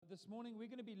This morning we're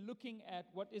going to be looking at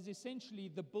what is essentially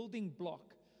the building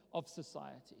block of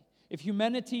society. If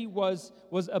humanity was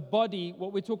a body,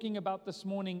 what we're talking about this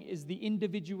morning is the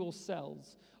individual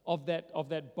cells of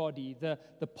that body,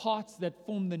 the parts that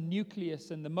form the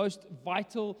nucleus and the most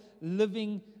vital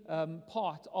living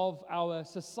part of our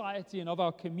society and of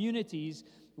our communities,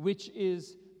 which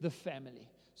is the family.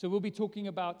 So we'll be talking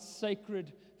about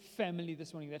sacred family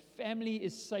this morning. That family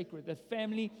is sacred. That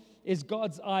family is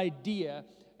God's idea.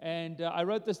 And I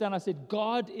wrote this down. I said,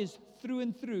 God is through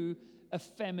and through a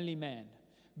family man.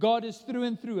 God is through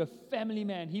and through a family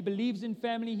man. He believes in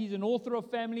family. He's an author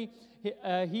of family.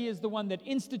 He is the one that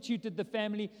instituted the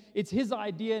family. It's His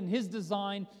idea and His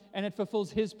design, and it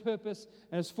fulfills His purpose,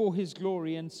 and it's for His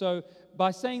glory. And so by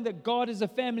saying that God is a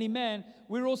family man,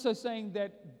 we're also saying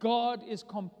that God is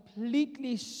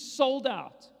completely sold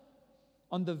out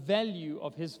on the value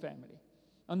of His family,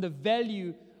 on the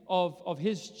value of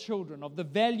His children, of the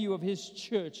value of His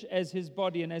church as His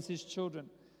body and as His children.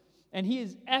 And He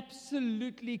is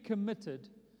absolutely committed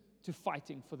to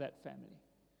fighting for that family.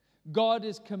 God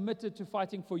is committed to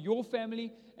fighting for your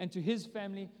family and to His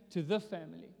family, to the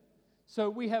family. So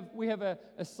we have a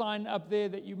sign up there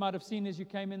that you might have seen as you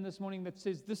came in this morning that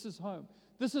says, "This is home."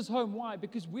 This is home. Why?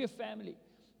 Because we're family.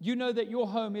 You know that your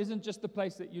home isn't just the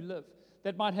place that you live.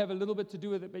 That might have a little bit to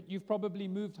do with it, but you've probably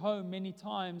moved home many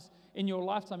times in your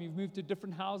lifetime. You've moved to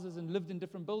different houses and lived in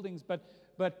different buildings, but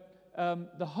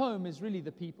the home is really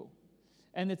the people.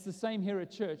 And it's the same here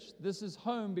at church. This is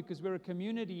home because we're a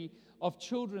community of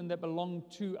children that belong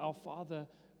to our Father,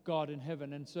 God in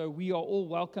heaven. And so we are all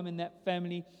welcome in that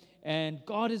family. And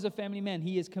God is a family man.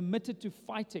 He is committed to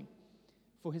fighting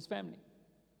for His family.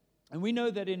 And we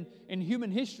know that in human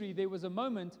history, there was a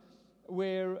moment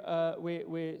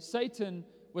where Satan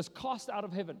was cast out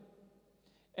of heaven.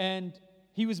 And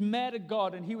he was mad at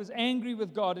God, and he was angry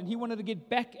with God, and he wanted to get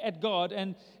back at God.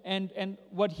 And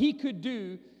what he could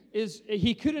do is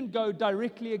he couldn't go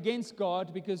directly against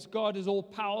God because God is all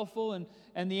powerful,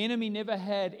 and the enemy never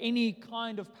had any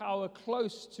kind of power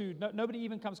close to, nobody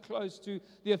even comes close to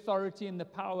the authority and the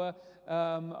power,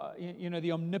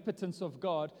 the omnipotence of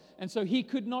God. And so he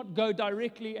could not go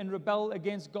directly and rebel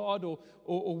against God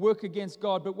or work against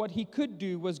God, but what he could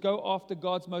do was go after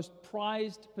God's most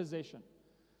prized possession,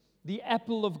 the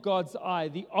apple of God's eye,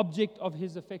 the object of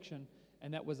His affection,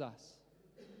 and that was us.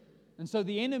 And so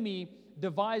the enemy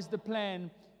devised a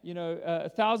plan,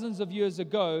 thousands of years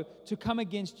ago to come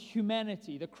against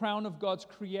humanity, the crown of God's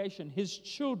creation, His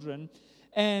children,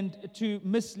 and to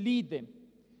mislead them.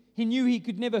 He knew he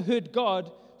could never hurt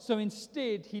God, so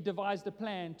instead he devised a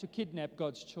plan to kidnap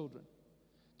God's children,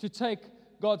 to take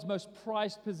God's most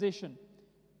prized possession.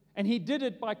 And he did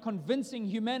it by convincing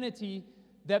humanity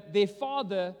that their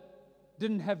Father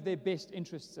didn't have their best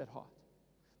interests at heart.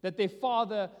 That their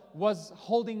Father was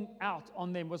holding out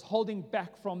on them, was holding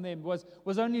back from them, was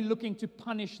only looking to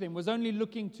punish them, was only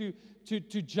looking to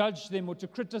judge them or to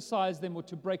criticize them or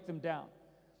to break them down.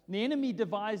 And the enemy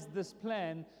devised this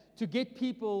plan to get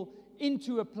people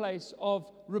into a place of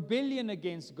rebellion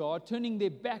against God, turning their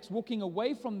backs, walking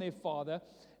away from their Father,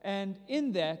 and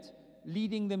in that,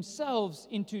 leading themselves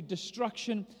into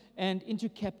destruction and into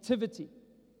captivity.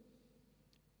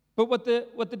 But what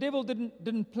the devil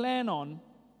didn't plan on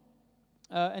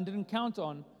and didn't count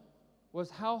on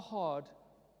was how hard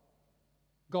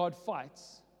God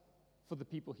fights for the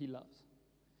people He loves,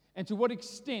 and to what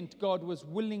extent God was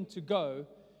willing to go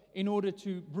in order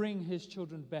to bring His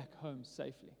children back home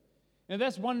safely. Now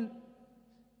that's one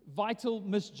vital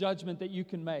misjudgment that you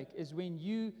can make, is when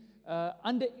you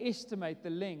underestimate the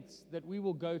lengths that we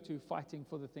will go to fighting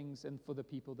for the things and for the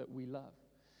people that we love.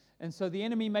 And so the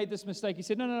enemy made this mistake. He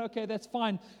said, no, okay, that's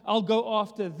fine. I'll go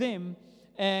after them.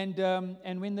 And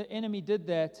when the enemy did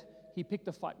that, he picked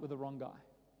a fight with the wrong guy.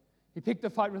 He picked a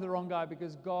fight with the wrong guy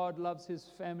because God loves His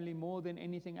family more than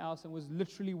anything else and was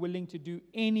literally willing to do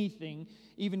anything,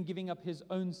 even giving up His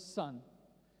own Son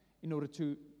in order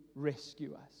to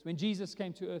rescue us. When Jesus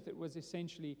came to earth, it was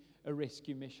essentially a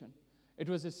rescue mission. It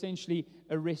was essentially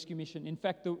a rescue mission. In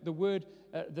fact, the word,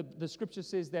 the scripture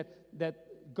says that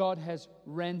God has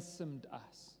ransomed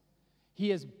us. He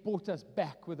has bought us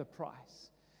back with a price.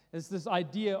 It's this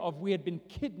idea of we had been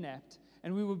kidnapped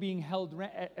and we were being held,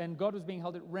 and God was being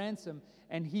held at ransom,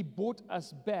 and He bought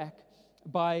us back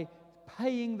by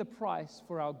paying the price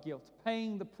for our guilt,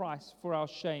 paying the price for our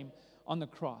shame on the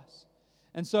cross.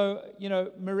 And so,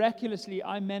 miraculously,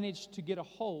 I managed to get a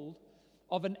hold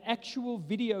of an actual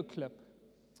video clip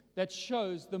that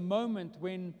shows the moment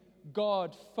when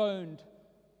God phoned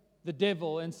the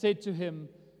devil and said to him,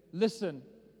 "Listen,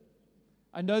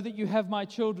 I know that you have my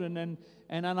children,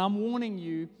 and I'm warning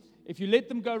you, if you let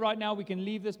them go right now, we can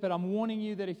leave this, but I'm warning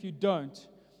you that if you don't,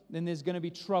 then there's going to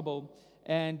be trouble.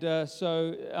 And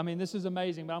this is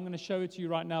amazing, but I'm going to show it to you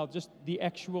right now, just the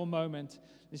actual moment.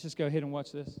 Let's just go ahead and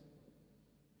watch this.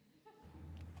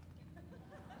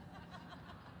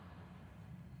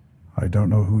 I don't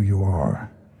know who you are.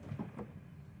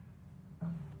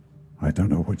 I don't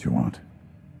know what you want.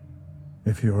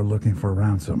 If you are looking for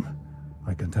ransom,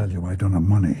 I can tell you I don't have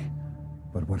money.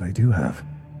 But what I do have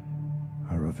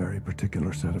are a very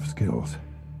particular set of skills.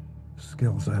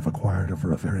 Skills I have acquired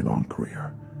over a very long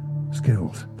career.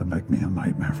 Skills that make me a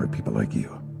nightmare for people like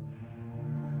you.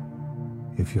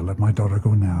 If you let my daughter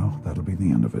go now, that'll be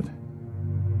the end of it.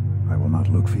 I will not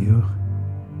look for you.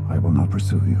 I will not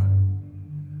pursue you.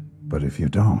 But if you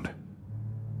don't,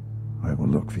 I will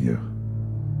look for you.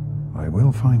 I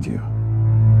will find you.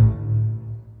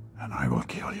 And I will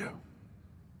kill you.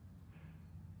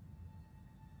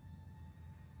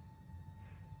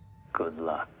 Good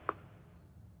luck.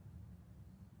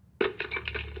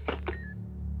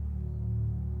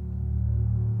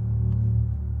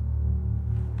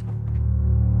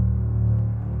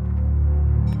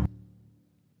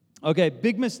 Okay,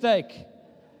 big mistake.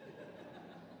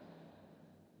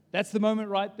 That's the moment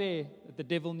right there that the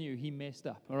devil knew he messed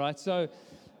up. All right, so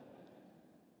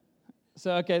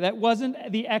okay, that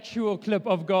wasn't the actual clip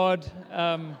of God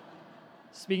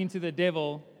speaking to the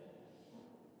devil.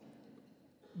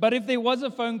 But if there was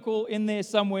a phone call in there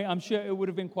somewhere, I'm sure it would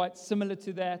have been quite similar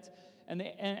to that.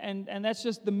 And that's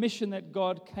just the mission that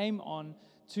God came on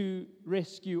to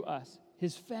rescue us,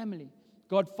 His family.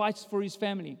 God fights for His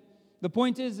family. The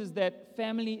point is that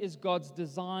family is God's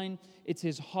design, it's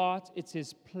His heart, it's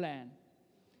His plan.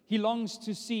 He longs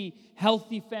to see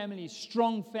healthy families,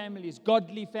 strong families,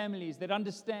 godly families that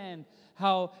understand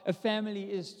how a family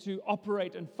is to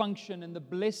operate and function and the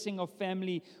blessing of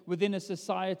family within a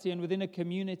society and within a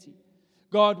community.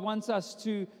 God wants us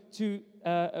to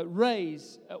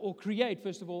raise or create,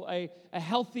 first of all, a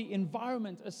healthy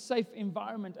environment, a safe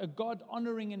environment, a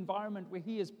God-honoring environment where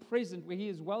He is present, where He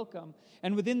is welcome.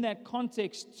 And within that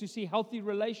context, to see healthy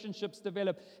relationships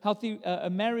develop, healthy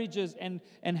marriages, and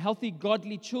healthy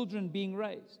godly children being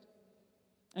raised.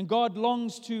 And God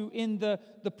longs to, in the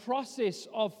process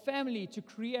of family, to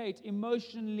create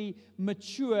emotionally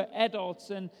mature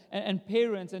adults and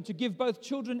parents, and to give both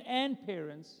children and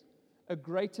parents a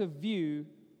greater view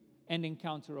and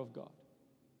encounter of God.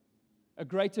 A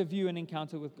greater view and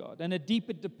encounter with God, and a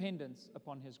deeper dependence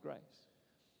upon His grace.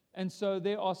 And so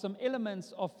there are some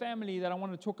elements of family that I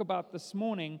want to talk about this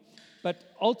morning, but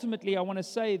ultimately I want to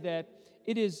say that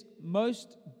it is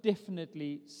most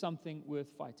definitely something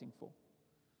worth fighting for.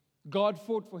 God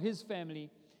fought for His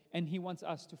family, and He wants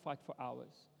us to fight for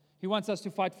ours. He wants us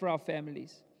to fight for our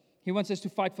families. He wants us to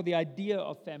fight for the idea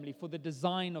of family, for the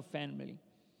design of family.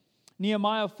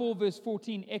 Nehemiah 4 verse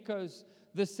 14 echoes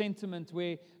this sentiment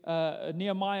where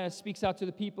Nehemiah speaks out to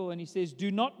the people and he says,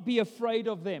 "Do not be afraid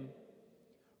of them.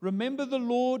 Remember the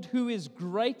Lord who is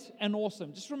great and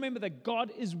awesome." Just remember that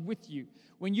God is with you.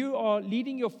 When you are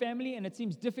leading your family and it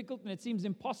seems difficult and it seems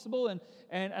impossible, and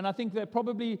I think that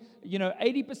probably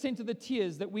 80% of the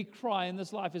tears that we cry in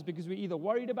this life is because we're either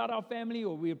worried about our family,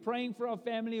 or we're praying for our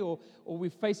family, or we're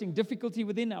facing difficulty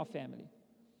within our family.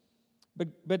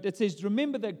 But it says,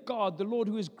 remember that God, the Lord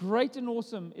who is great and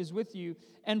awesome, is with you,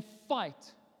 and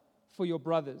fight for your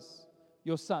brothers,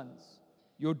 your sons,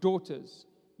 your daughters,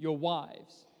 your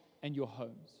wives, and your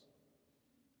homes.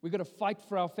 We've got to fight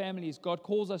for our families. God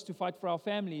calls us to fight for our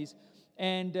families.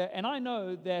 And I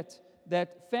know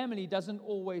that family doesn't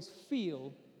always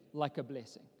feel like a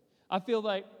blessing. I feel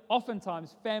like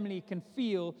oftentimes family can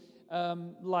feel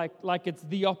like it's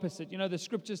the opposite. The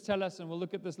scriptures tell us, and we'll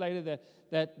look at this later,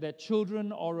 that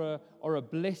children are a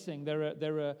blessing.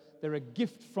 They're a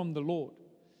gift from the Lord.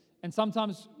 And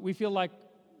sometimes we feel like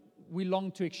we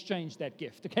long to exchange that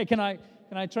gift. Okay, can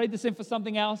I trade this in for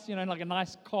something else? Like a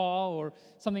nice car or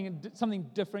something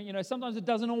different. Sometimes it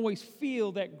doesn't always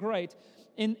feel that great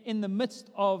in the midst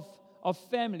of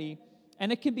family,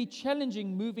 and it can be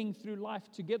challenging moving through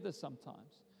life together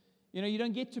sometimes. You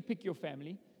don't get to pick your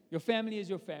family. Your family is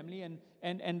your family,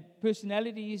 and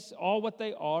personalities are what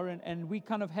they are, and we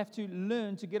kind of have to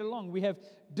learn to get along. We have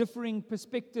differing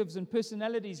perspectives and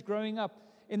personalities growing up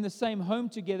in the same home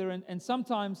together, and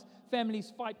sometimes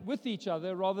families fight with each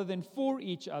other rather than for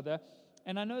each other.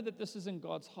 And I know that this isn't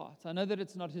God's heart. I know that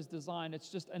it's not His design. It's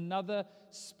just another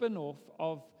spin-off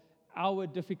of our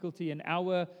difficulty and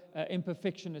our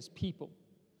imperfection as people,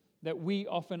 that we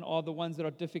often are the ones that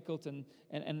are difficult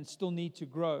and still need to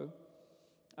grow.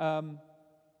 And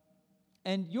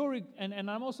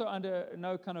I'm also under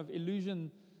no kind of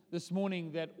illusion this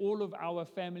morning that all of our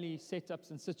family setups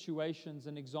and situations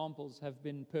and examples have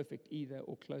been perfect either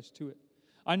or close to it.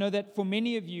 I know that for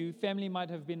many of you, family might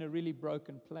have been a really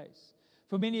broken place.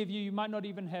 For many of you, you might not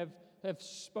even have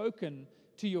spoken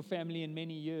to your family in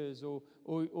many years, or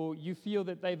you feel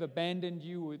that they've abandoned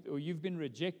you, or you've been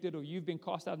rejected, or you've been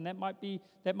cast out, and that might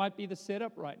be the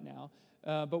setup right now.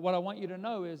 But what I want you to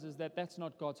know is that that's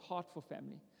not God's heart for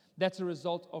family. That's a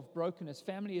result of brokenness.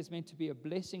 Family is meant to be a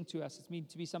blessing to us. It's meant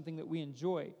to be something that we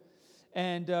enjoy.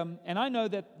 And I know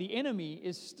that the enemy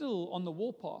is still on the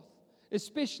warpath,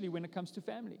 especially when it comes to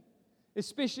family.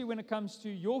 Especially when it comes to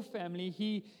your family.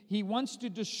 He wants to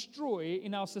destroy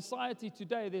in our society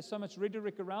today. There's so much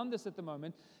rhetoric around this at the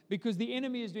moment because the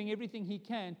enemy is doing everything he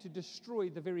can to destroy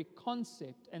the very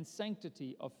concept and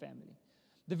sanctity of family.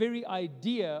 The very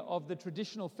idea of the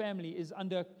traditional family is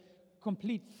under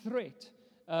complete threat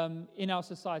in our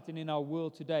society and in our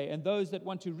world today. And those that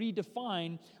want to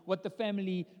redefine what the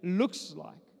family looks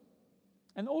like.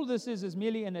 And all this is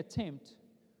merely an attempt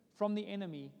from the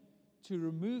enemy to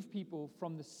remove people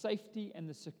from the safety and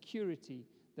the security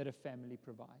that a family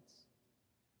provides.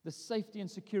 The safety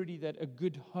and security that a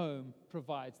good home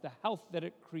provides, the health that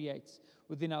it creates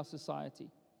within our society.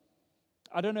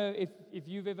 I don't know if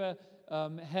you've ever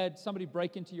had somebody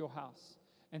break into your house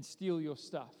and steal your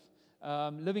stuff.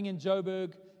 Living in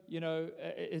Joburg,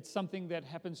 it's something that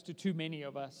happens to too many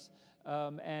of us.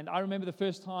 And I remember the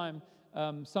first time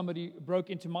somebody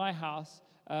broke into my house.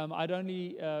 I'd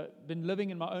only been living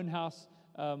in my own house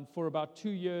for about 2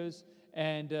 years,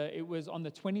 and it was on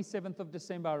the 27th of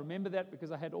December. I remember that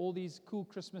because I had all these cool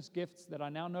Christmas gifts that I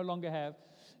now no longer have,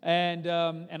 and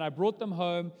I brought them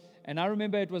home. And I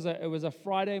remember it was a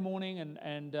Friday morning,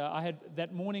 and I had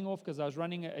that morning off because I was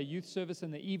running a youth service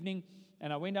in the evening,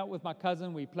 and I went out with my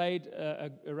cousin. We played a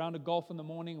round of golf in the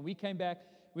morning, and we came back.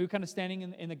 We were kind of standing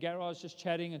in the garage just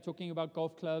chatting and talking about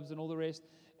golf clubs and all the rest.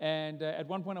 And at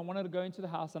one point, I wanted to go into the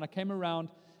house, and I came around,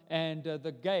 and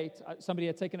the gate, somebody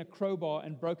had taken a crowbar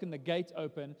and broken the gate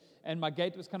open, and my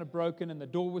gate was kind of broken, and the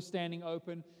door was standing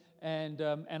open, and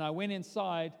I went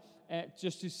inside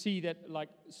just to see that, like,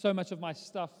 so much of my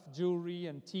stuff, jewelry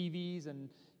and TVs and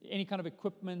any kind of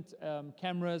equipment,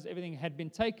 cameras, everything had been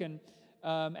taken,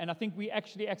 and I think we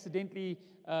actually accidentally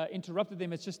interrupted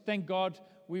them. It's just, thank God,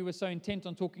 we were so intent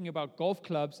on talking about golf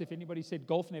clubs. If anybody said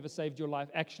golf never saved your life,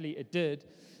 actually it did.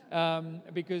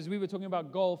 Because we were talking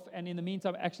about golf, and in the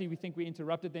meantime, actually, we think we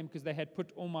interrupted them because they had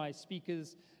put all my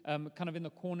speakers kind of in the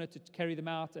corner to carry them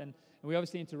out, and we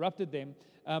obviously interrupted them.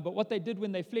 But what they did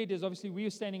when they fled is, obviously, we were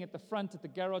standing at the front, at the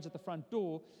garage, at the front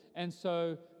door, and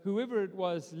so whoever it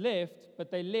was left, but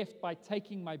they left by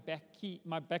taking my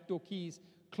back door keys,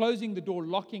 closing the door,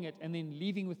 locking it, and then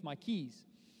leaving with my keys.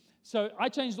 So I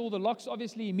changed all the locks,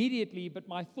 obviously, immediately, but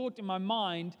my thought in my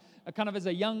mind, kind of as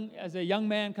a young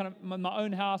man, kind of in my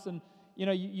own house, and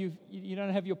you don't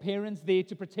have your parents there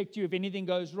to protect you if anything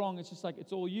goes wrong. It's just like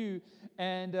it's all you,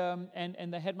 and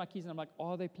they had my keys, and I'm like,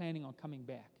 are they planning on coming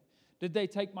back? Did they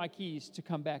take my keys to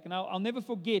come back? And I'll never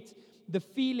forget the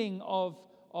feeling of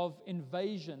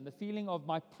invasion, the feeling of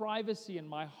my privacy and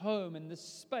my home and this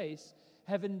space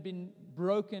having been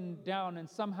broken down, and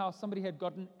somehow somebody had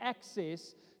gotten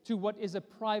access to what is a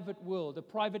private world, a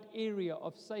private area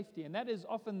of safety. And that is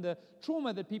often the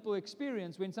trauma that people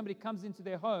experience when somebody comes into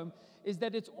their home, is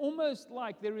that it's almost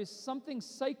like there is something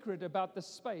sacred about the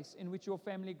space in which your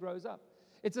family grows up.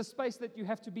 It's a space that you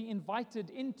have to be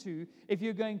invited into if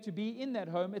you're going to be in that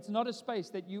home. It's not a space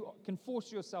that you can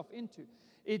force yourself into.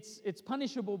 It's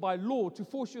punishable by law to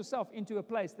force yourself into a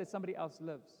place that somebody else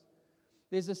lives.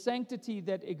 There's a sanctity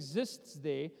that exists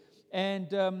there,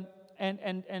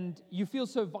 and you feel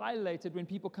so violated when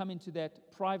people come into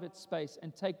that private space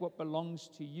and take what belongs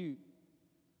to you.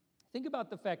 Think about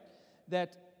the fact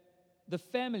that the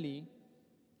family,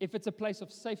 if it's a place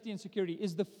of safety and security,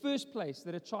 is the first place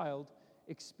that a child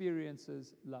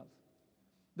experiences love.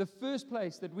 The first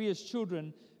place that we as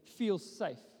children feel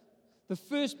safe. The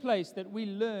first place that we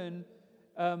learn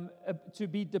to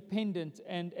be dependent,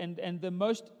 and the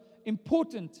most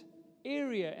important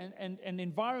area and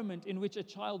environment in which a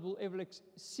child will ever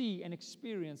see and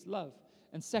experience love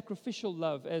and sacrificial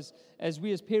love, as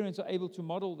we as parents are able to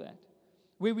model that.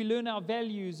 Where we learn our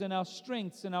values and our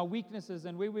strengths and our weaknesses,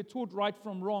 and where we're taught right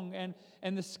from wrong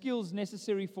and the skills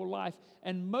necessary for life.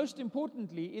 And most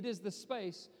importantly, it is the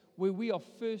space where we are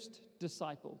first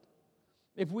discipled.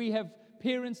 If we have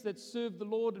parents that serve the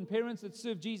Lord and parents that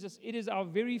serve Jesus, it is our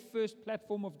very first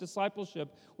platform of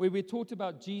discipleship where we're taught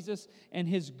about Jesus and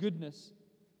His goodness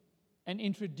and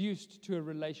introduced to a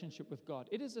relationship with God.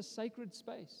 It is a sacred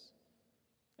space.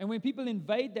 And when people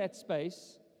invade that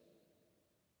space,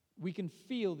 we can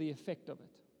feel the effect of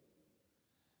it.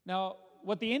 Now,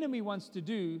 what the enemy wants to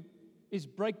do is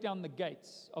break down the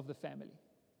gates of the family.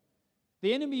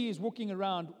 The enemy is walking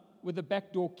around with a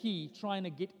backdoor key trying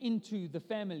to get into the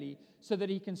family so that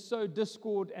he can sow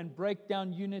discord and break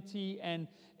down unity and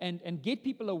get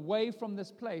people away from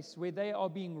this place where they are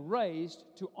being raised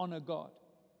to honor God.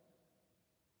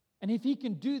 And if he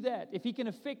can do that, if he can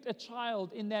affect a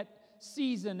child in that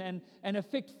season and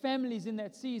affect families in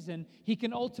that season, he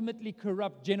can ultimately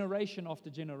corrupt generation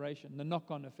after generation, the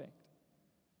knock-on effect.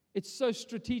 It's so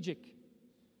strategic.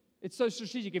 It's so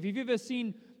strategic. If you've ever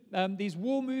seen these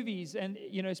war movies, and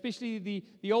especially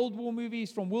the old war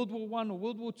movies from World War I or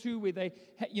World War II, where they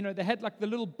had like the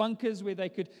little bunkers where they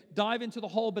could dive into the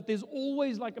hole, but there's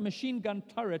always like a machine gun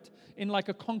turret in like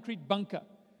a concrete bunker.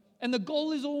 And the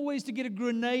goal is always to get a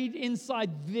grenade inside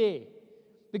there,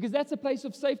 because that's a place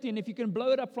of safety. And if you can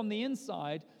blow it up from the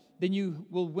inside, then you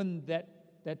will win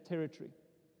that territory.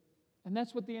 And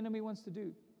that's what the enemy wants to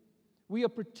do. We are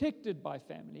protected by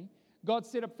family. God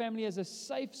set up family as a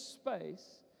safe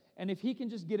space. And if he can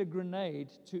just get a grenade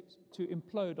to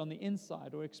implode on the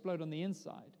inside or explode on the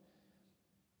inside,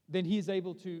 then he is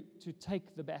able to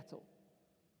take the battle.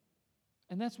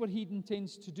 And that's what he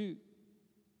intends to do.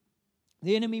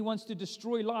 The enemy wants to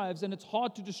destroy lives, and it's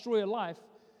hard to destroy a life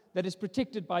that is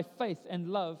protected by faith and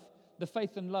love, the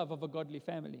faith and love of a godly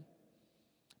family.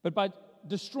 But by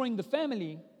destroying the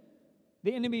family,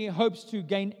 the enemy hopes to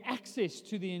gain access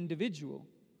to the individual,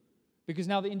 because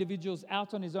now the individual's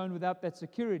out on his own without that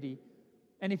security.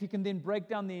 And if he can then break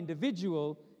down the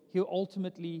individual, he'll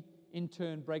ultimately, in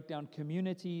turn, break down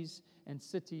communities and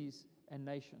cities and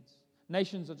nations.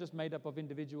 Nations are just made up of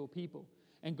individual people.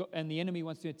 And the enemy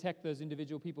wants to attack those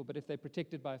individual people. But if they're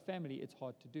protected by a family, it's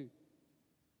hard to do.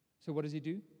 So what does he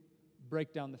do?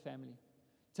 Break down the family.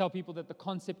 Tell people that the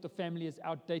concept of family is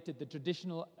outdated. The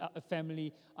traditional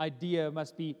family idea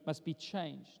must be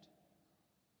changed.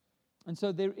 And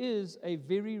so there is a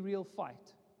very real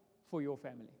fight for your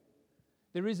family.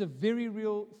 There is a very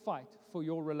real fight for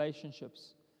your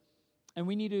relationships. And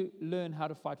we need to learn how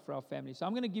to fight for our family. So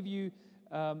I'm going to give you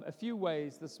a few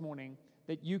ways this morning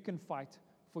that you can fight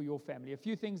for your family. A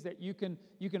few things that you can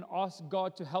ask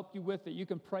God to help you with, that you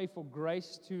can pray for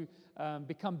grace to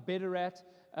become better at,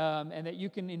 and that you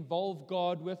can involve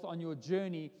God with on your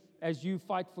journey as you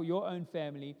fight for your own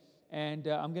family. And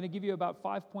I'm going to give you about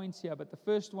 5 points here, but the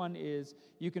first one is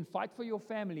you can fight for your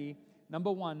family,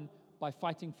 number one, by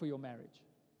fighting for your marriage.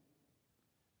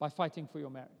 By fighting for your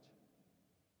marriage.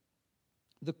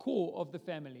 The core of the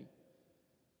family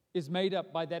is made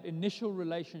up by that initial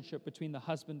relationship between the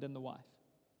husband and the wife.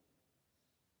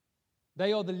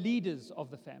 They are the leaders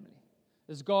of the family.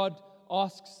 As God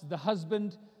asks the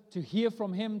husband to hear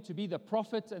from him, to be the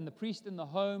prophet and the priest in the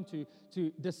home,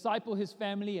 to disciple his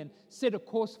family and set a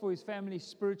course for his family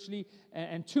spiritually.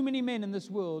 And too many men in this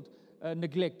world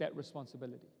neglect that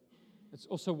responsibility. It's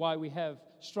also why we have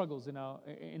struggles in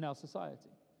our society.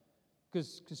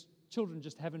 Because children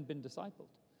just haven't been discipled.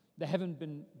 They haven't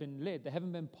been led. They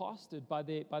haven't been pastored by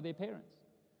their parents.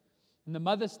 And the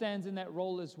mother stands in that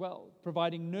role as well,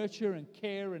 providing nurture and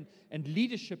care and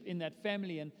leadership in that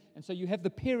family. And so you have the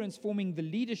parents forming the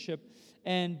leadership,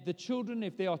 and the children,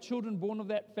 if there are children born of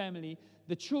that family,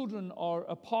 the children are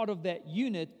a part of that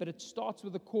unit, but it starts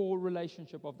with the core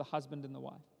relationship of the husband and the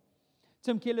wife.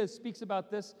 Tim Keller speaks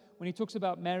about this when he talks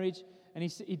about marriage, and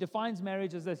he defines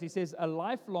marriage as this. He says, a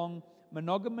lifelong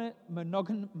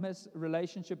monogamous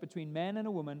relationship between man and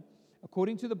a woman,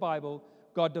 according to the Bible.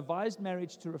 God devised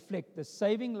marriage to reflect the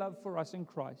saving love for us in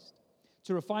Christ,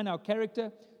 to refine our character,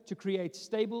 to create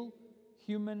stable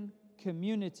human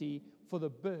community for the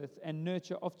birth and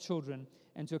nurture of children,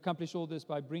 and to accomplish all this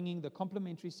by bringing the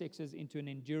complementary sexes into an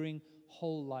enduring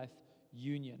whole life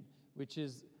union, which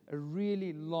is a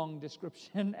really long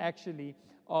description, actually,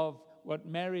 of what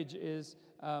marriage is,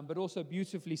 but also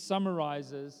beautifully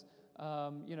summarizes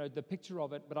the picture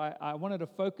of it. But I wanted to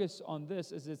focus on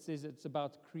this, as it says it's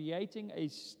about creating a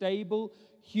stable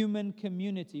human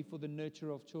community for the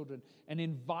nurture of children, an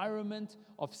environment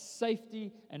of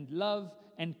safety and love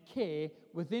and care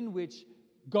within which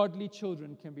godly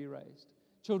children can be raised.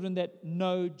 Children that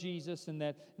know Jesus and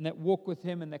that walk with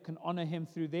Him and that can honor Him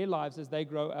through their lives as they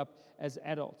grow up as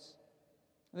adults.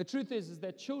 And the truth is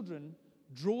that children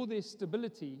draw their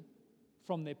stability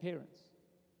from their parents.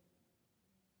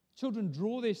 Children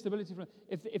draw their stability from,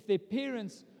 if their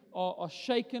parents are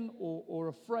shaken or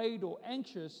afraid or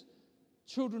anxious,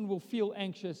 children will feel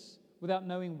anxious without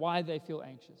knowing why they feel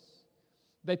anxious.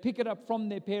 They pick it up from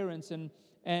their parents, and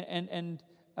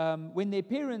when their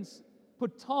parents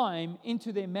put time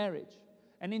into their marriage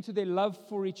and into their love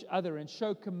for each other and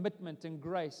show commitment and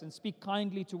grace and speak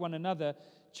kindly to one another,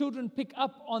 children pick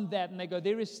up on that and they go,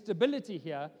 there is stability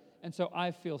here, and so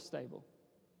I feel stable.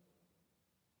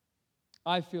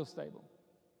 I feel stable.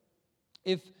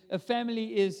 If a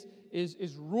family is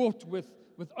wrought with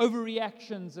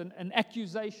overreactions and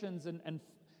accusations and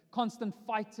constant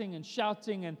fighting and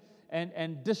shouting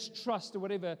and distrust or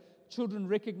whatever, children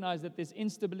recognize that there's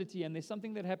instability and there's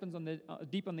something that happens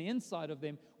deep on the inside of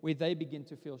them where they begin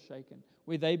to feel shaken,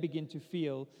 where they begin to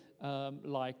feel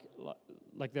like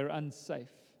they're unsafe.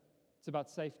 It's about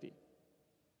safety.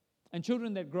 And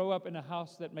children that grow up in a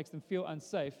house that makes them feel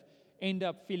unsafe end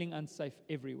up feeling unsafe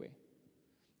everywhere,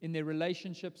 in their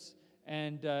relationships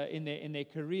and in their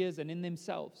careers and in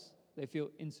themselves. They feel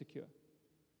insecure.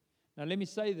 Now let me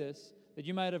say this, that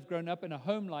you might have grown up in a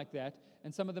home like that,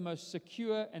 and some of the most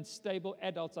secure and stable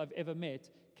adults I've ever met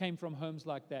came from homes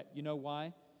like that. You know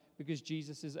why? Because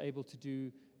Jesus is able to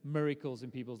do miracles in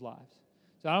people's lives.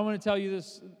 So I want to tell you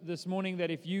this morning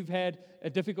that if you've had a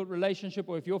difficult relationship,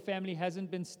 or if your family hasn't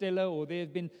been stellar, or there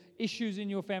have been issues in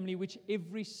your family, which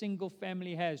every single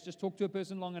family has, just talk to a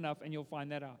person long enough and you'll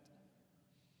find that out.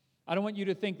 I don't want you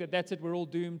to think that that's it, we're all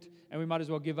doomed and we might as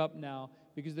well give up now,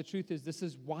 because the truth is this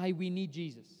is why we need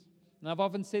Jesus. And I've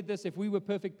often said this, if we were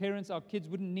perfect parents, our kids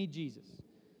wouldn't need Jesus.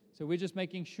 So we're just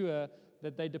making sure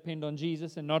that they depend on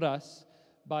Jesus and not us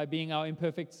by being our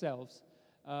imperfect selves.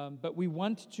 But we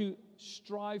want to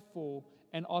strive for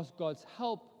and ask God's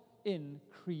help in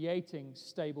creating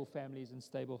stable families and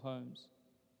stable homes.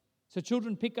 So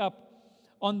children pick up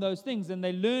on those things and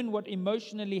they learn what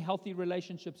emotionally healthy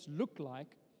relationships look like,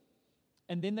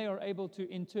 and then they are able to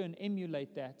in turn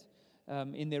emulate that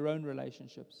in their own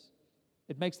relationships.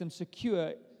 It makes them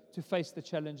secure to face the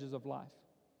challenges of life.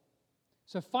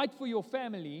 So fight for your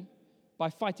family by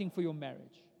fighting for your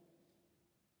marriage.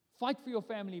 Fight for your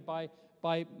family by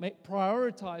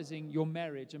prioritizing your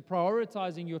marriage and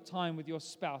prioritizing your time with your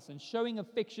spouse and showing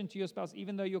affection to your spouse,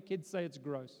 even though your kids say it's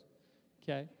gross.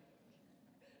 Okay?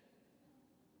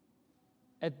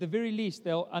 At the very least,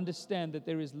 they'll understand that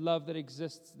there is love that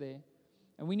exists there.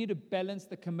 And we need to balance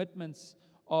the commitments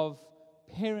of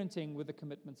parenting with the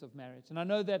commitments of marriage. And I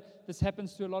know that this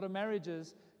happens to a lot of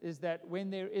marriages, is that when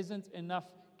there isn't enough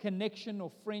connection or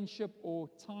friendship or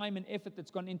time and effort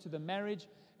that's gone into the marriage,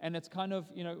 and it's kind of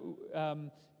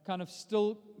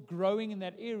still growing in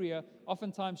that area,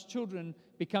 oftentimes children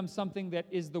become something that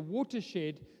is the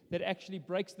watershed that actually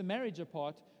breaks the marriage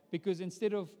apart, because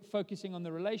instead of focusing on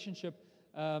the relationship,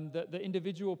 the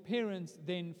individual parents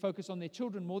then focus on their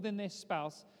children more than their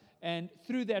spouse. And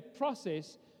through that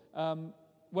process,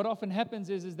 what often happens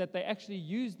is that they actually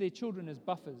use their children as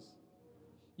buffers,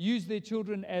 use their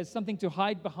children as something to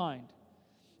hide behind.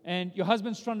 And your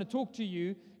husband's trying to talk to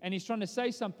you, and he's trying to say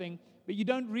something, but you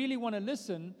don't really want to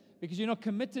listen because you're not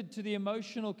committed to the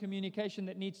emotional communication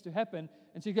that needs to happen.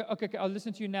 And so you go, okay, I'll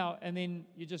listen to you now, and then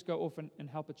you just go off and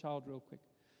help a child real quick.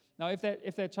 Now,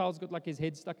 if that child's got like his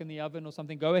head stuck in the oven or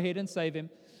something, go ahead and save him.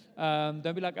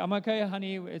 Don't be like, I'm okay,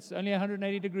 honey, it's only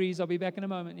 180 degrees, I'll be back in a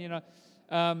moment,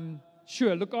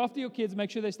 Sure, look after your kids, make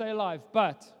sure they stay alive,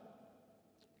 but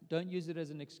don't use it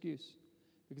as an excuse.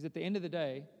 Because at the end of the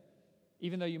day,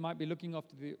 even though you might be looking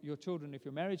after your children, if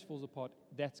your marriage falls apart,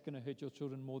 that's going to hurt your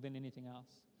children more than anything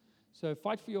else. So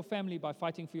fight for your family by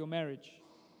fighting for your marriage.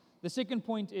 The second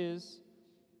point is,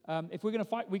 if we're going to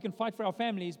fight, we can fight for our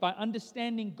families by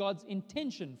understanding God's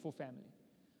intention for family,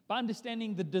 by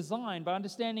understanding the design, by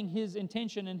understanding His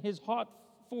intention and His heart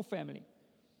for family.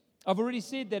 I've already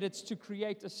said that it's to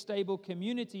create a stable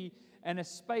community and a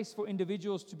space for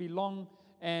individuals to belong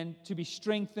and to be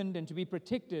strengthened and to be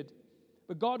protected.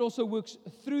 But God also works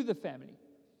through the family.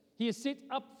 He has set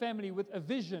up family with a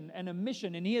vision and a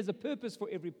mission, and He has a purpose for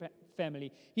every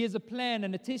family. He has a plan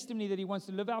and a testimony that He wants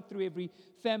to live out through every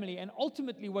family. And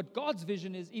ultimately, what God's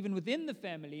vision is, even within the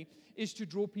family, is to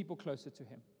draw people closer to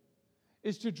Him,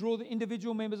 is to draw the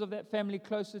individual members of that family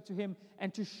closer to Him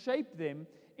and to shape them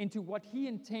into what He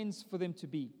intends for them to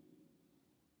be.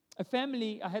 A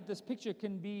family, I had this picture,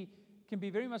 can be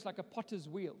very much like a potter's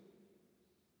wheel.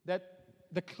 That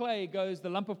the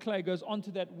lump of clay goes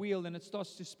onto that wheel and it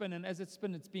starts to spin, and as it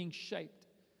spins, it's being shaped.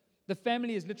 The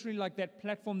family is literally like that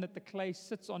platform that the clay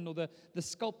sits on, or the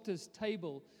sculptor's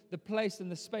table, the place and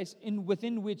the space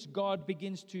within which God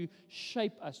begins to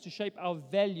shape us, to shape our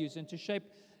values and to shape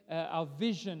our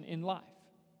vision in life.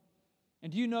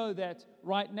 And do you know that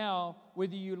right now,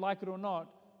 whether you like it or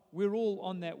not, we're all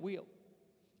on that wheel.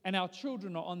 And our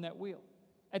children are on that wheel.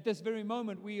 At this very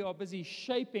moment, we are busy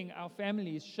shaping our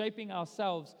families, shaping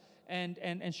ourselves, and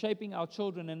shaping our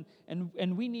children.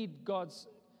 And we need God's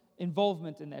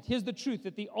involvement in that. Here's the truth,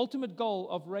 that the ultimate goal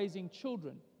of raising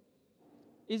children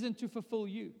isn't to fulfill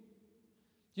you.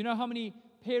 Do you know how many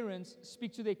parents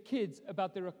speak to their kids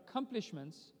about their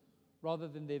accomplishments rather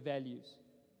than their values?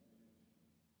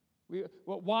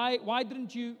 Why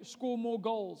didn't you score more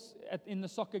goals in the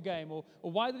soccer game? Or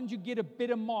why didn't you get a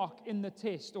better mark in the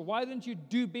test? Or why didn't you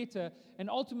do better? And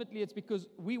ultimately, it's because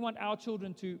we want our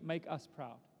children to make us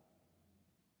proud.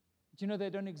 Do you know they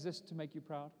don't exist to make you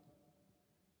proud?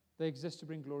 They exist to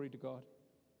bring glory to God.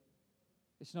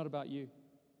 It's not about you.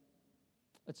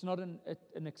 It's not an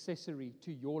accessory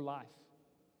to your life.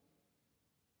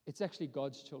 It's actually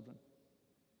God's children.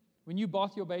 When you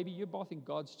bath your baby, you're bathing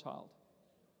God's child.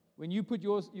 When you put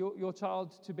your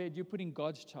child to bed, you're putting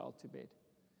God's child to bed.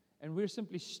 And we're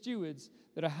simply stewards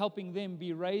that are helping them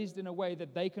be raised in a way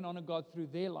that they can honor God through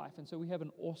their life. And so we have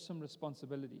an awesome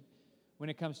responsibility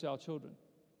when it comes to our children.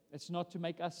 It's not to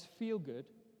make us feel good.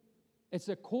 It's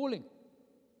a calling.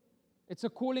 It's a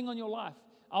calling on your life.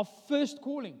 Our first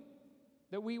calling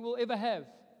that we will ever have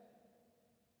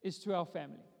is to our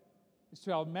family. It's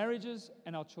to our marriages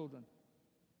and our children.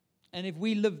 And if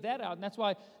we live that out, and that's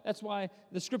why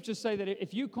the scriptures say that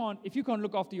if you can't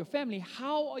look after your family,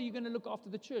 how are you going to look after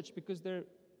the church? Because they're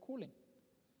calling.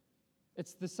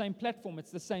 It's the same platform,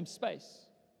 it's the same space.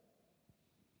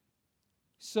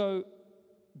 So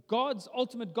God's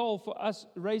ultimate goal for us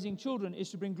raising children is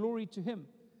to bring glory to Him.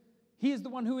 He is the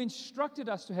one who instructed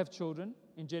us to have children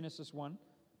in Genesis 1,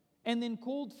 and then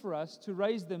called for us to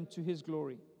raise them to His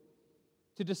glory,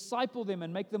 to disciple them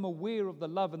and make them aware of the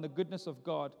love and the goodness of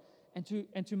God. And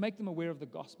to make them aware of the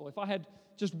gospel. If I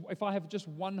have just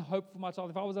one hope for my child,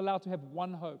 if I was allowed to have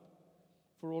one hope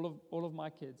for all of my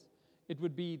kids, it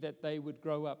would be that they would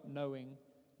grow up knowing,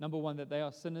 number one, that they are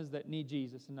sinners that need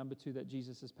Jesus, and number two, that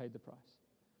Jesus has paid the price.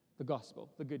 The gospel,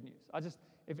 the good news.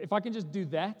 If I can just do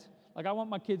that, like I want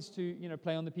my kids to,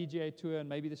 play on the PGA Tour and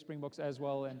maybe the Springboks as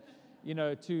well, and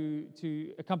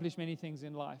to accomplish many things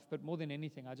in life. But more than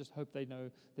anything, I just hope they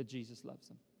know that Jesus loves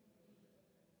them.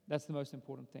 That's the most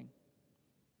important thing.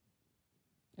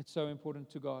 It's so important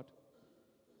to God.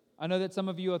 I know that some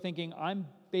of you are thinking, I'm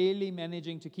barely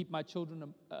managing to keep my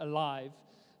children alive.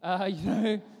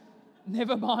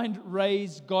 Never mind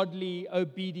raise godly,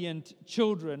 obedient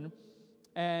children.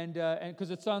 And because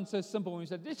it sounds so simple when we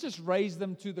say, let's just raise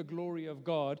them to the glory of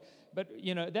God. But,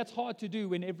 that's hard to do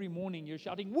when every morning you're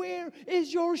shouting, where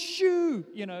is your shoe?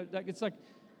 It's like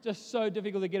just so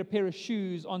difficult to get a pair of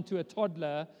shoes onto a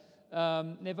toddler.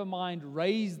 Never mind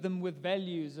raise them with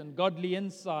values and godly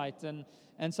insight.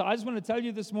 And so I just want to tell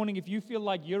you this morning, if you feel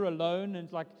like you're alone, and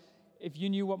like if you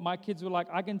knew what my kids were like,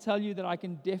 I can tell you that I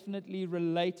can definitely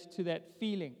relate to that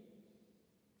feeling.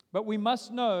 But we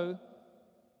must know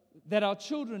that our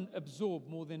children absorb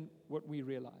more than what we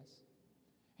realize.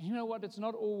 And you know what? It's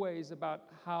not always about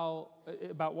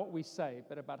what we say,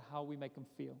 but about how we make them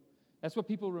feel. That's what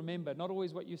people remember, not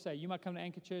always what you say. You might come to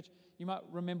Anchor Church, you might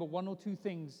remember one or two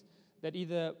things that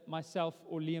either myself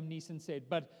or Liam Neeson said,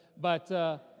 but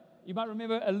you might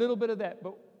remember a little bit of that.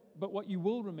 But what you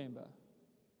will remember,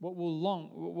 what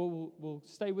will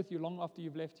stay with you long after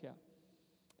you've left here,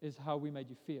 is how we made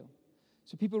you feel.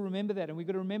 So people remember that, and we've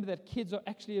got to remember that kids are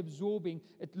actually absorbing.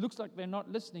 It looks like they're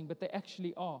not listening, but they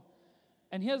actually are.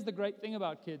 And here's the great thing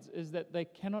about kids, is that they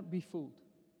cannot be fooled.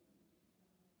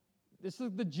 This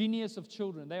is the genius of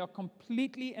children. They are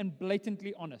completely and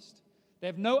blatantly honest. They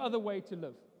have no other way to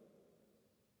live.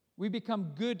 We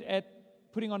become good at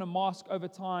putting on a mask over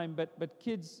time, but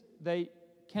kids, they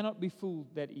cannot be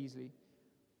fooled that easily.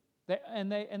 They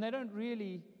don't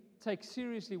really take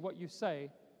seriously what you say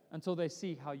until they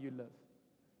see how you live.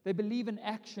 They believe in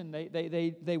action.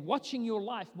 They're watching your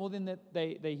life more than that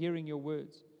they're hearing your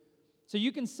words. So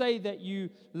you can say that you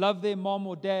love their mom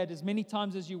or dad as many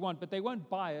times as you want, but they won't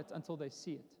buy it until they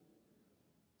see it.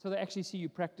 So they actually see you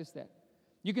practice that.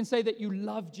 You can say that you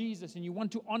love Jesus and you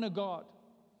want to honor God.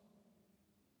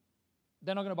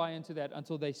 They're not going to buy into that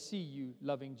until they see you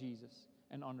loving Jesus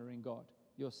and honoring God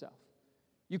yourself.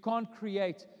 You can't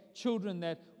create children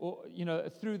that,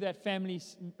 through that family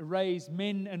raise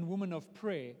men and women of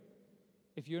prayer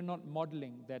if you're not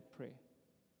modeling that prayer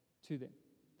to them.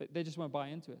 They just won't buy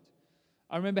into it.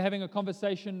 I remember having a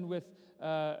conversation with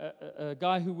a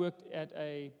guy who worked at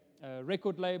a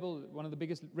record label, one of the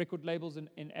biggest record labels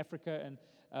in Africa,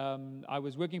 and I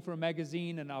was working for a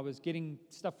magazine, and I was getting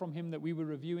stuff from him that we were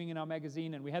reviewing in our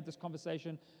magazine, and we had this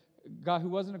conversation. A guy who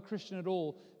wasn't a Christian at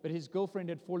all, but his girlfriend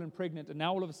had fallen pregnant, and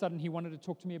now all of a sudden he wanted to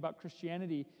talk to me about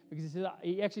Christianity, because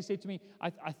he actually said to me,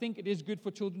 I think it is good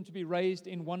for children to be raised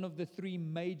in one of the three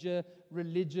major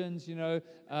religions,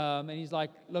 and he's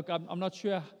like, look, I'm not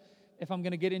sure if I'm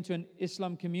going to get into an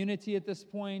Islam community at this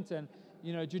point, and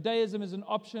Judaism is an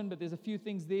option, but there's a few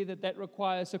things there that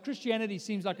requires. So Christianity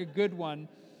seems like a good one.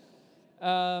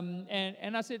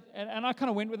 And I said, and I kind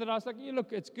of went with it. I was like, yeah,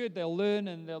 look, it's good. They'll learn,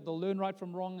 and they'll learn right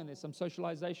from wrong, and there's some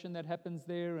socialization that happens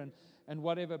there, and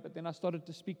whatever. But then I started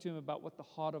to speak to him about what the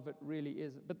heart of it really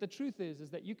is. But the truth is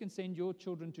that you can send your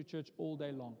children to church all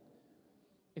day long.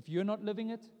 If you're not living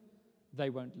it,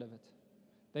 they won't live it.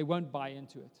 They won't buy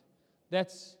into it.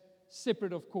 That's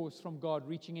separate, of course, from God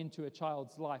reaching into a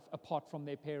child's life apart from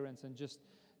their parents and just,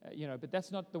 but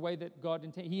that's not the way that God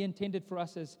intended. He intended for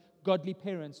us as godly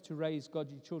parents to raise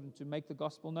godly children, to make the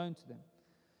gospel known to them.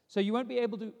 So you won't be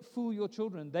able to fool your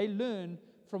children. They learn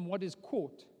from what is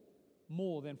caught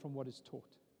more than from what is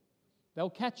taught. They'll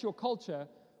catch your culture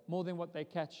more than what they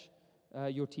catch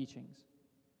your teachings.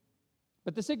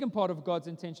 But the second part of God's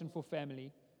intention for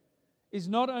family is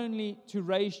not only to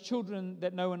raise children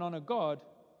that know and honor God,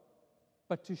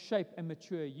 but to shape and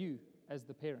mature you as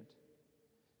the parent.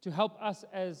 To help us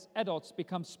as adults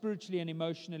become spiritually and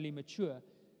emotionally mature.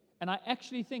 And I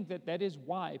actually think that is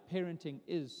why parenting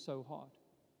is so hard.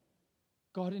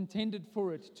 God intended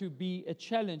for it to be a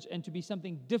challenge and to be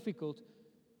something difficult,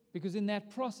 because in that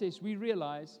process we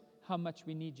realize how much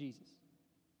we need Jesus.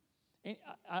 And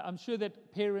I'm sure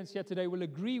that parents here today will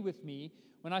agree with me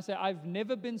when I say I've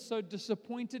never been so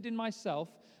disappointed in myself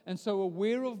and so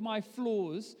aware of my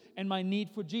flaws and my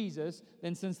need for Jesus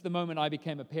than since the moment I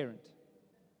became a parent.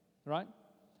 Right?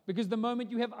 Because the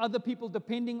moment you have other people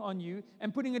depending on you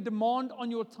and putting a demand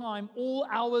on your time all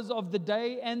hours of the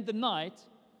day and the night,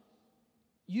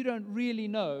 you don't really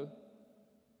know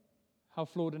how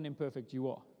flawed and imperfect you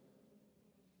are.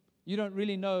 You don't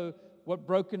really know what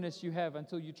brokenness you have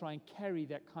until you try and carry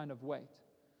that kind of weight.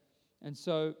 And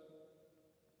so,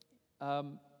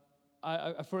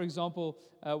 for example,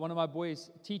 one of my boys'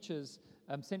 teachers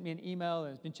sent me an email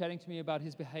and has been chatting to me about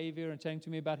his behavior and chatting to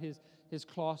me about his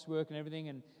classwork and everything.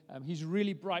 And he's a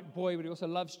really bright boy, but he also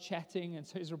loves chatting. And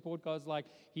so his report card's like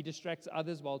he distracts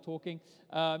others while talking,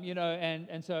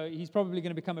 and so he's probably going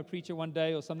to become a preacher one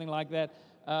day or something like that.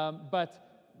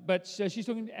 But so she's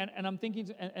talking, and I'm thinking,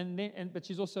 but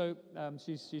she's also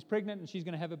she's pregnant and she's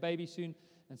going to have a baby soon.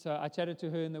 And so I chatted to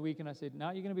her in the week and I said,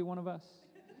 "Now you're going to be one of us.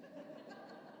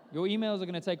 Your emails are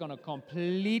going to take on a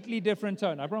completely different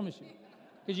tone, I promise you.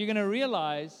 Because you're going to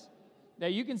realize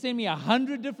that you can send me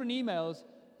 100 different emails.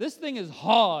 This thing is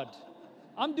hard.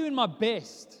 I'm doing my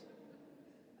best.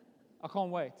 I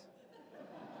can't wait.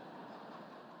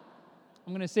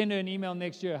 I'm going to send her an email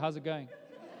next year. How's it going?"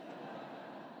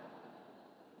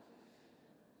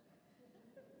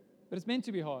 But it's meant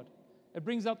to be hard. It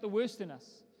brings out the worst in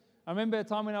us. I remember a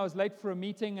time when I was late for a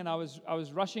meeting and I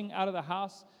was rushing out of the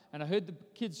house, and I heard the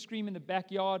kids scream in the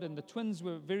backyard, and the twins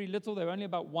were very little. They were only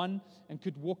about 1 and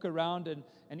could walk around, and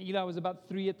Eli was about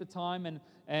 3 at the time,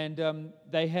 and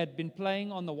they had been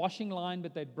playing on the washing line,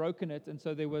 but they'd broken it, and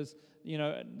so there was,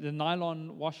 the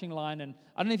nylon washing line, and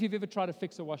I don't know if you've ever tried to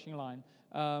fix a washing line,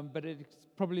 but it's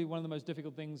probably one of the most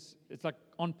difficult things. It's like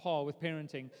on par with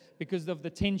parenting because of the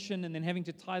tension and then having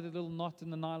to tie the little knot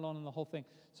in the nylon and the whole thing.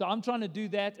 So I'm trying to do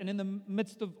that, and in the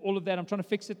midst of all of that, I'm trying to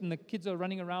fix it, and the kids are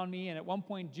running around me, and at one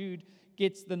point, Jude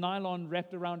gets the nylon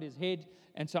wrapped around his head,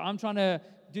 and so I'm trying to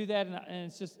do that, and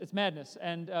it's madness,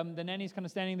 and the nanny's kind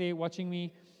of standing there watching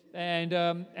me,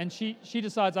 and she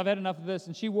decides, I've had enough of this,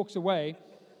 and she walks away,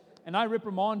 and I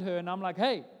reprimand her, and I'm like,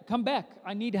 hey, come back,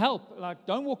 I need help, like,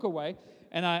 don't walk away.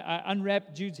 And I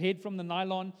unwrap Jude's head from the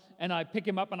nylon, and I pick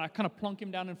him up, and I kind of plonk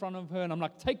him down in front of her, and I'm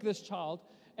like, take this child.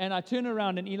 And I turn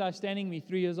around, and Eli's standing me,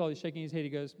 3 years old, he's shaking his head. He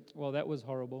goes, well, that was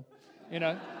horrible.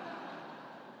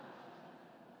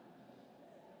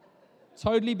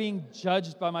 Totally being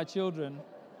judged by my children.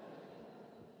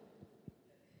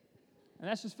 And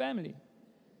that's just family.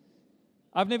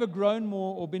 I've never grown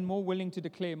more or been more willing to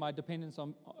declare my dependence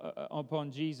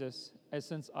upon Jesus as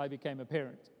since I became a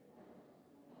parent.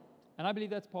 And I believe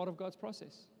that's part of God's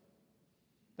process.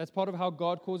 That's part of how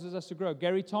God causes us to grow.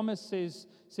 Gary Thomas says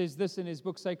this in his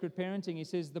book, Sacred Parenting. He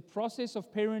says, the process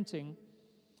of parenting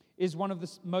is one of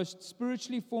the most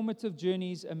spiritually formative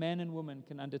journeys a man and woman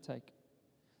can undertake.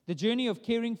 The journey of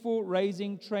caring for,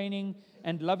 raising, training,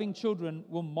 and loving children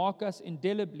will mark us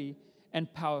indelibly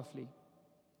and powerfully.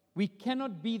 We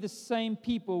cannot be the same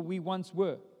people we once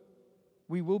were.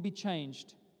 We will be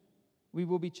changed. We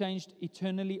will be changed,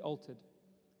 eternally altered.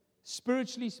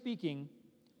 Spiritually speaking,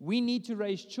 we need to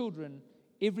raise children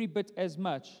every bit as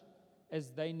much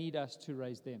as they need us to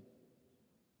raise them.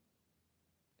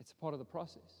 It's a part of the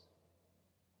process.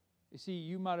 You see,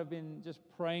 you might have been just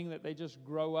praying that they just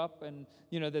grow up and,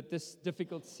 that this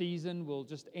difficult season will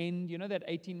just end. You know that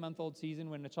 18-month-old season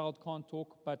when a child can't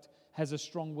talk but has a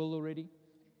strong will already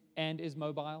and is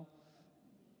mobile?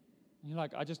 You're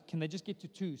like, can they just get to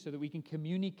 2 so that we can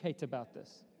communicate about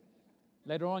this?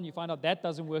 Later on, you find out that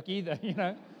doesn't work either,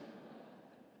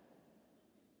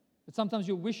 But sometimes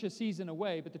you'll wish a season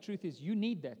away, but the truth is you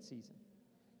need that season.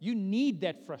 You need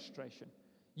that frustration.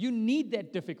 You need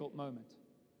that difficult moment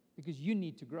because you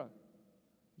need to grow.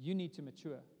 You need to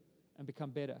mature and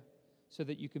become better so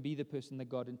that you can be the person that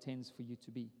God intends for you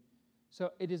to be.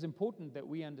 So it is important that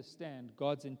we understand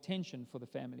God's intention for the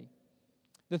family.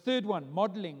 The third one,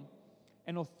 modeling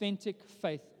an authentic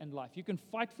faith and life. You can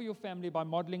fight for your family by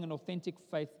modeling an authentic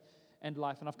faith and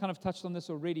life. And I've kind of touched on this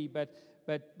already, but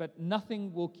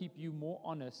nothing will keep you more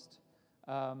honest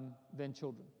than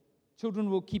children. Children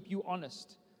will keep you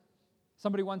honest.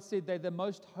 Somebody once said they're the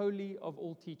most holy of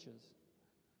all teachers,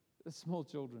 the small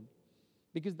children,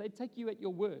 because they take you at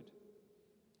your word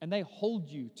and they hold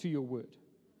you to your word.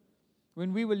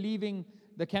 When we were leaving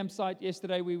the campsite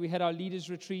yesterday, we had our leaders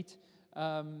retreat.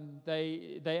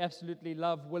 They absolutely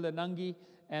love Willanungi,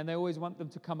 and they always want them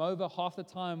to come over. Half the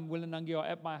time, Willanungi are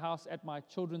at my house at my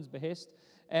children's behest.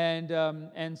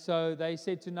 And so they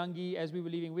said to Nungi as we were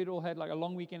leaving, we'd all had like a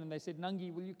long weekend, and they said,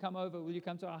 Nungi, will you come over? Will you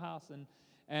come to our house?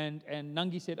 And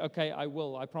Nungi said, okay, I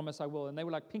will. I promise I will. And they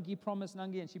were like, Pinky promised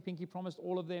Nungi, and she Pinky promised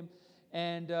all of them.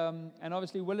 And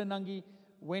obviously Willanungi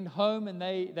went home, and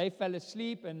they fell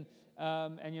asleep, and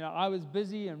I was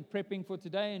busy and prepping for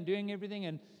today and doing everything,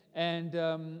 and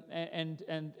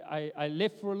I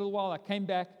left for a little while. I came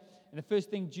back, and the first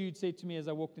thing Jude said to me as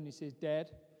I walked in, he says,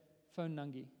 Dad, phone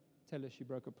Nungi. Tell her she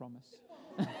broke a promise.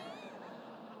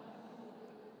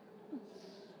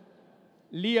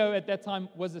 Leo at that time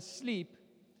was asleep.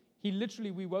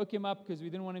 We woke him up because we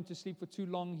didn't want him to sleep for too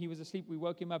long. He was asleep. We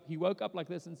woke him up. He woke up like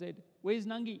this and said, where's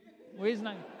Nungi? Where's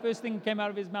Nungi? First thing came out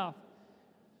of his mouth.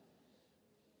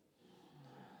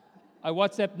 I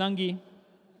WhatsApped Nungi.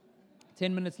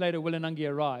 10 minutes later, Willanungi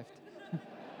arrived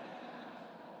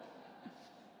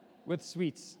with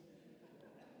sweets.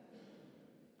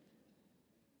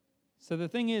 So the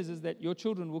thing is that your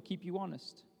children will keep you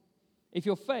honest. If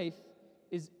your faith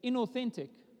is inauthentic,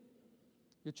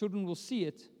 your children will see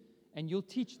it, and you'll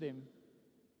teach them,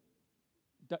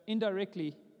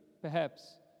 indirectly,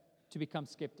 perhaps, to become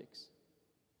skeptics.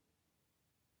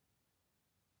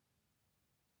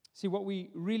 See, what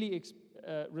we really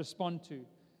respond to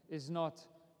is not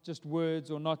just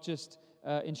words or not just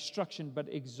instruction,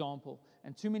 but example.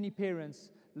 And too many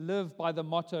parents live by the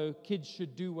motto, kids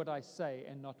should do what I say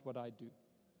and not what I do.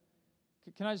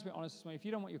 Can I just be honest this morning? If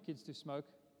you don't want your kids to smoke,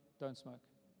 don't smoke.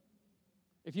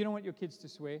 If you don't want your kids to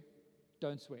swear,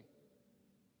 don't swear.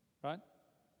 Right?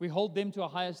 We hold them to a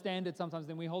higher standard sometimes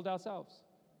than we hold ourselves.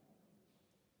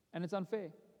 And it's unfair.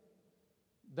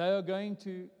 They are going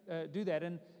to do that.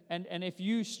 And if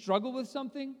you struggle with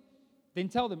something, then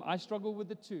tell them, I struggle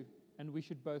with it too. And we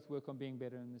should both work on being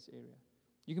better in this area.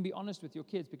 You can be honest with your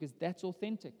kids because that's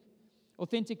authentic.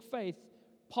 Authentic faith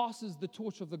passes the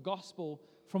torch of the gospel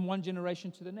from one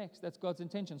generation to the next. That's God's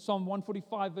intention. Psalm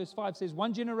 145 verse 5 says,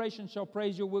 one generation shall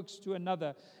praise your works to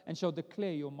another and shall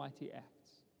declare your mighty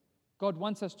acts. God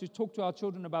wants us to talk to our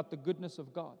children about the goodness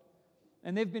of God.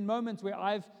 And there have been moments where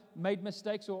I've made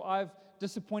mistakes, or I've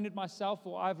disappointed myself,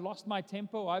 or I've lost my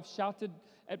temper, or I've shouted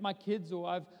at my kids,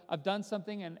 or I've done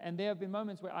something, and there have been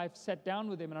moments where I've sat down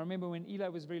with them. And I remember when Eli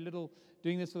was very little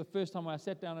doing this for the first time, I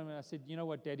sat down and I said, you know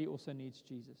what, Daddy also needs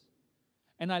Jesus.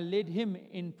 And I led him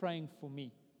in praying for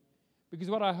me. Because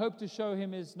what I hope to show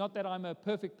him is not that I'm a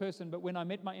perfect person, but when I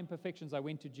met my imperfections, I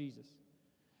went to Jesus.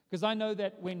 Because I know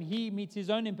that when he meets his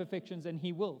own imperfections, and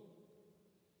he will,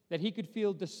 that he could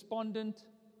feel despondent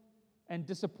and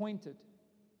disappointed.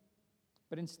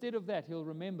 But instead of that, he'll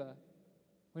remember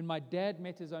when my dad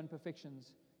met his own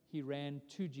perfections, he ran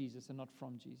to Jesus and not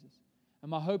from Jesus.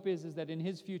 And my hope is that in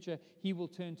his future, he will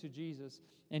turn to Jesus,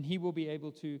 and he will be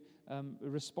able to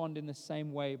respond in the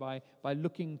same way by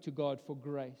looking to God for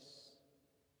grace.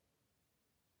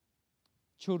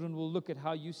 Children will look at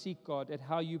how you seek God, at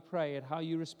how you pray, at how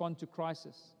you respond to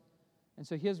crisis. And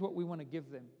so here's what we want to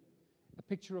give them: a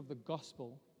picture of the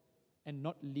gospel and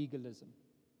not legalism.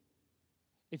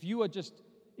 If you are just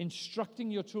instructing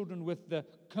your children with the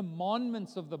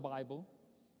commandments of the Bible,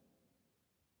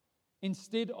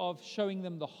 instead of showing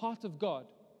them the heart of God,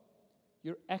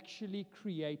 you're actually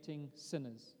creating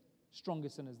sinners. Stronger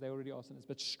sinners. They already are sinners,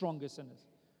 but stronger sinners.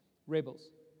 Rebels.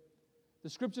 The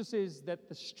scripture says that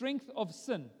the strength of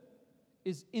sin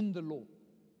is in the law.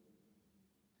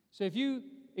 So if you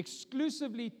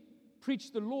exclusively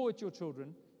preach the law at your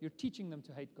children, you're teaching them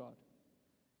to hate God.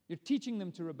 You're teaching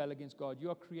them to rebel against God. You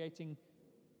are creating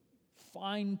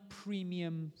fine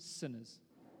premium sinners.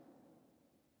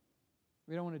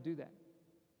 We don't want to do that.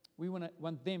 We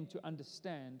want them to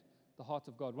understand the heart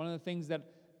of God. One of the things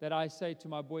that I say to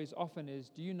my boys often is,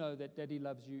 do you know that Daddy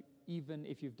loves you even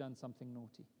if you've done something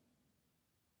naughty?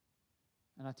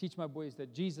 And I teach my boys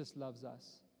that Jesus loves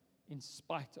us in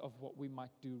spite of what we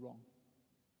might do wrong.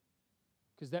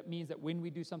 Because that means that when we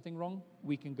do something wrong,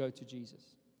 we can go to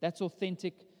Jesus. That's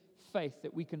authentic faith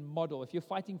that we can model. If you're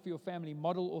fighting for your family,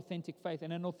 model authentic faith.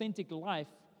 And an authentic life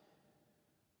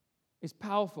is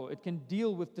powerful. It can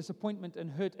deal with disappointment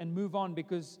and hurt and move on,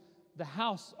 because the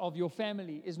house of your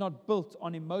family is not built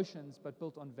on emotions, but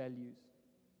built on values.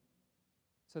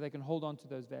 So they can hold on to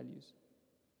those values.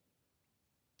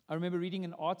 I remember reading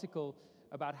an article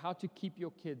about how to keep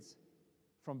your kids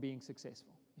from being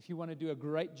successful. If you want to do a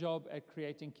great job at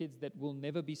creating kids that will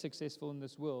never be successful in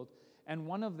this world, and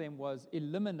one of them was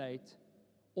eliminate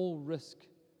all risk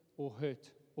or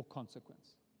hurt or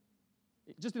consequence.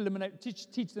 Just eliminate,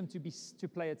 teach them to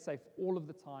play it safe all of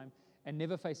the time and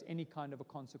never face any kind of a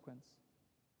consequence.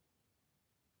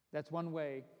 That's one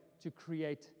way to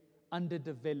create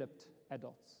underdeveloped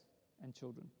adults and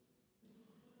children.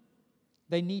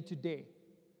 They need to dare.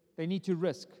 They need to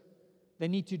risk. They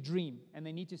need to dream. And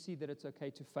they need to see that it's okay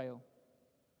to fail.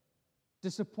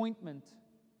 Disappointment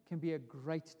can be a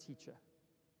great teacher.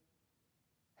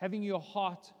 Having your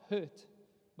heart hurt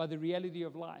by the reality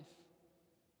of life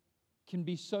can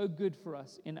be so good for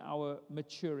us in our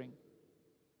maturing.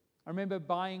 I remember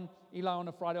buying Eli on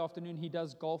a Friday afternoon. He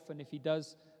does golf, and if he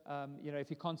does, if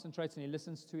he concentrates and he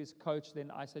listens to his coach,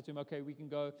 then I say to him, okay, we can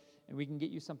go and we can get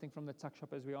you something from the tuck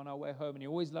shop as we're on our way home. And he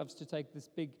always loves to take this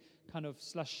big kind of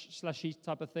slushy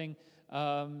type of thing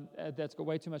that's got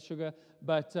way too much sugar.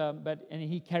 But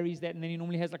he carries that, and then he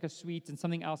normally has like a sweet and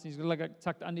something else, and he's got like a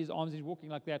tucked under his arms, and he's walking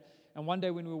like that. And one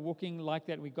day when we were walking like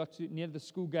that, we got to near the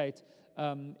school gate,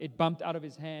 it bumped out of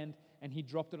his hand, and he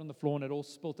dropped it on the floor, and it all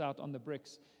spilt out on the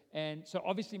bricks. And so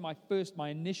obviously my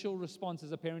initial response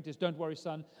as a parent is, don't worry,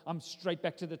 son, I'm straight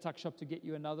back to the tuck shop to get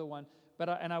you another one.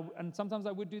 And sometimes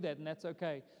I would do that, and that's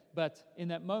okay. But in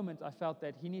that moment, I felt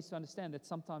that he needs to understand that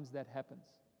sometimes that happens.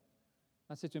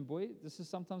 I said to him, boy, this is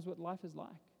sometimes what life is like.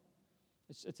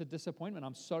 It's a disappointment.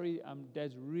 I'm sorry.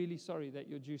 Dad's really sorry that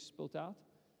your juice spilt out,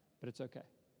 but it's okay.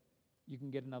 You can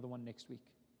get another one next week.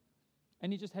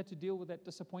 And he just had to deal with that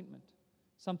disappointment.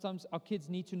 Sometimes our kids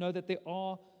need to know that there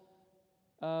are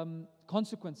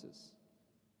consequences.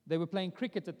 They were playing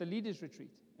cricket at the leaders'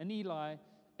 retreat, and Eli,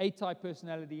 A-type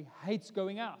personality, hates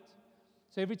going out.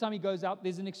 So every time he goes out,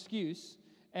 there's an excuse,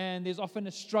 and there's often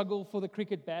a struggle for the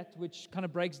cricket bat, which kind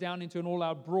of breaks down into an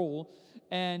all-out brawl.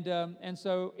 And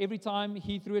so every time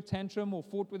he threw a tantrum or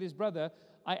fought with his brother,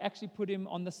 I actually put him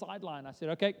on the sideline. I said,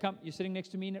 okay, come, you're sitting next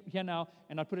to me here now,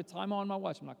 and I put a timer on my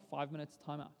watch. I'm like, 5 minutes,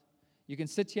 time out. You can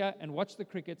sit here and watch the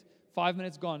cricket, 5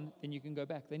 minutes gone, then you can go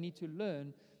back. They need to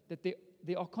learn that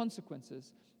there are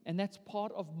consequences, and that's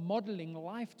part of modeling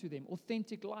life to them.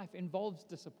 Authentic life involves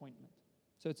disappointment,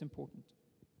 so it's important.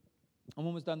 I'm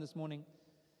almost done this morning.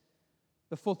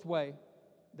 The fourth way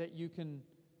that you can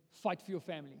fight for your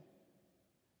family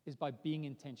is by being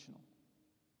intentional.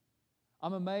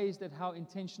 I'm amazed at how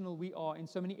intentional we are in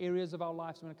so many areas of our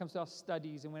lives, when it comes to our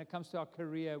studies, and when it comes to our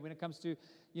career, when it comes to,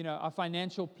 our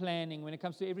financial planning, when it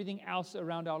comes to everything else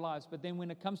around our lives. But then when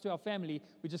it comes to our family,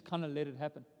 we just kind of let it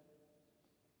happen.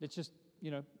 Let's just,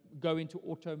 go into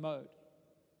auto mode.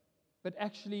 But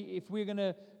actually, if we're going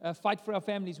to fight for our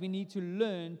families, we need to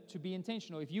learn to be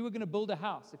intentional. If you were going to build a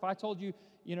house, if I told you,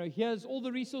 here's all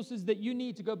the resources that you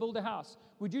need to go build a house,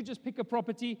 would you just pick a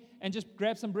property and just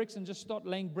grab some bricks and just start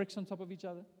laying bricks on top of each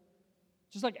other?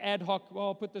 Just like ad hoc, well,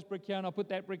 I'll put this brick here and I'll put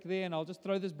that brick there and I'll just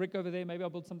throw this brick over there. Maybe I'll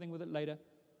build something with it later.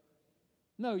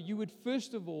 No, you would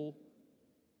first of all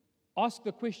ask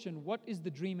the question, what is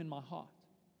the dream in my heart?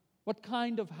 What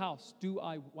kind of house do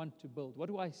I want to build? What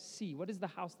do I see? What is the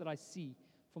house that I see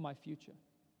for my future?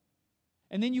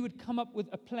 And then you would come up with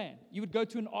a plan. You would go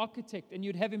to an architect and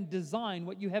you'd have him design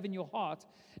what you have in your heart,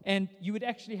 and you would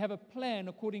actually have a plan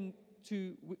according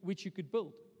to which you could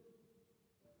build.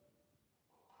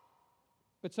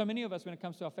 But so many of us, when it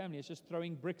comes to our family, it's just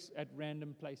throwing bricks at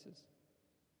random places.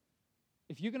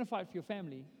 If you're going to fight for your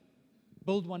family,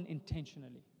 build one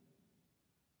intentionally.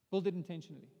 Build it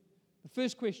intentionally. The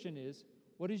first question is,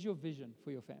 what is your vision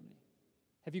for your family?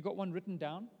 Have you got one written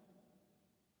down?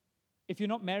 If you're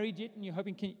not married yet and you're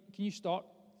hoping, can you start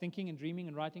thinking and dreaming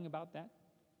and writing about that?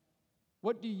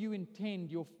 What do you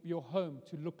intend your home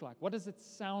to look like? What does it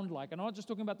sound like? And I'm not just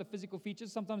talking about the physical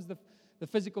features. Sometimes the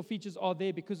physical features are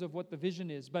there because of what the vision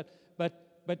is. But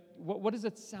what does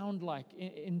it sound like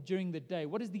during the day?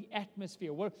 What is the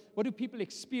atmosphere? What do people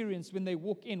experience when they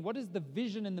walk in? What is the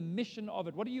vision and the mission of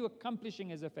it? What are you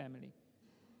accomplishing as a family?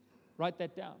 Write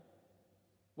that down.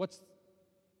 What's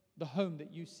the home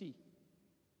that you see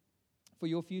for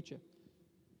your future?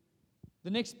 The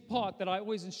next part that I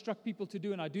always instruct people to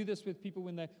do, and I do this with people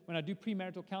when I do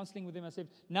premarital counseling with them, I said,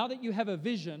 now that you have a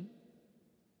vision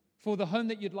for the home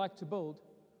that you'd like to build,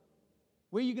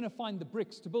 where are you going to find the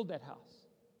bricks to build that house?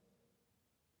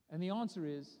 And the answer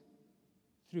is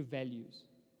through values.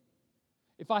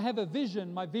 If I have a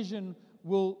vision,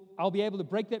 I'll be able to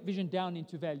break that vision down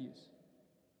into values.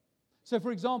 So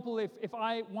for example, if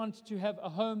I want to have a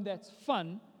home that's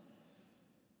fun,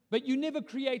 but you never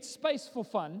create space for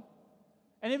fun,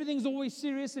 and everything's always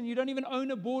serious, and you don't even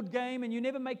own a board game, and you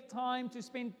never make time to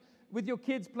spend with your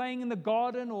kids playing in the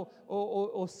garden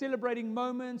or celebrating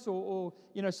moments or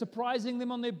surprising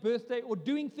them on their birthday or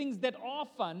doing things that are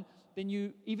fun,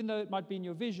 then even though it might be in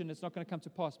your vision, it's not going to come to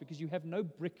pass because you have no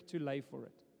brick to lay for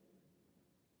it.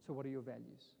 So what are your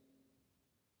values?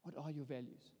 What are your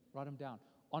values? Write them down.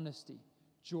 Honesty,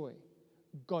 joy,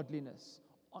 godliness,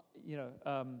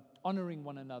 honoring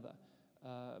one another,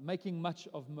 making much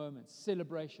of moments,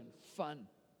 celebration, fun.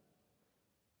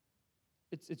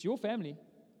 It's your family.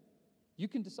 You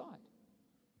can decide.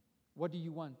 What do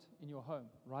you want in your home?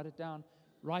 Write it down.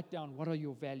 Write down what are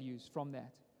your values from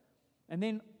that. And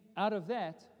then out of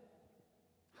that,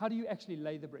 how do you actually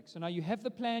lay the bricks? So now you have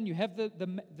the plan, you have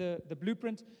the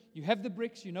blueprint, you have the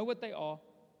bricks, you know what they are.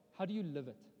 How do you live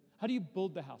it? How do you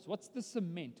build the house? What's the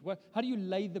cement? How do you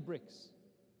lay the bricks?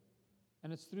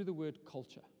 And it's through the word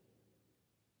culture.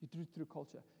 You do it through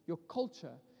culture. Your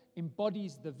culture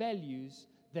embodies the values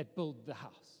that build the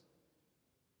house.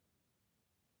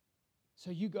 So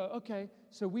you go, okay,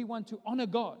 so we want to honor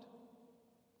God.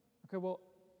 Okay, well,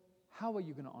 how are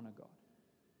you going to honor God?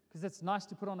 Because it's nice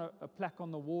to put on a plaque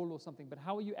on the wall or something, but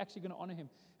how are you actually going to honor Him?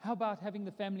 How about having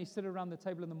the family sit around the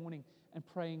table in the morning and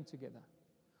praying together?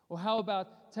 Or how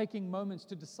about taking moments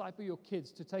to disciple your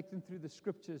kids, to take them through the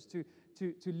scriptures, to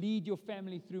lead your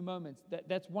family through moments?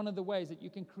 That's one of the ways that you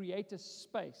can create a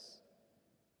space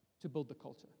to build the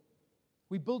culture.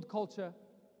 We build culture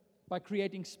by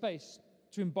creating space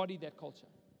to embody that culture.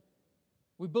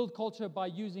 We build culture by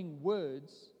using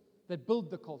words that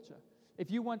build the culture. If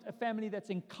you want a family that's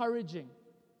encouraging,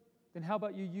 then how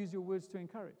about you use your words to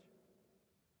encourage?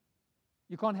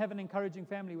 You can't have an encouraging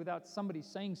family without somebody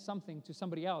saying something to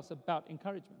somebody else about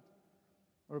encouragement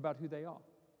or about who they are.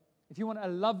 If you want a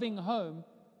loving home,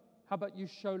 how about you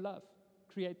show love?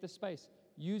 Create the space.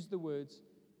 Use the words.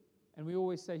 And we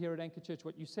always say here at Anchor Church,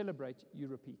 what you celebrate, you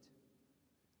repeat.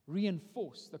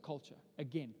 Reinforce the culture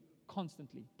again,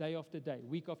 constantly, day after day,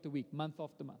 week after week, month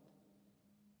after month.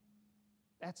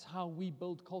 That's how we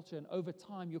build culture. And over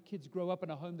time, your kids grow up in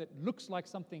a home that looks like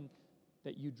something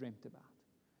that you dreamt about.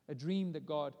 A dream that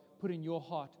God put in your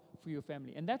heart for your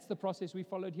family. And that's the process we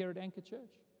followed here at Anchor Church.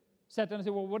 Sat down and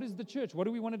said, well, what is the church? What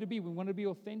do we want it to be? We want it to be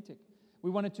authentic. We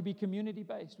want it to be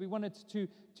community-based. We want it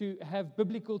to have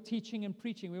biblical teaching and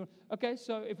preaching. Okay,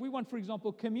 so if we want, for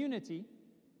example, community,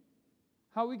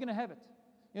 how are we going to have it?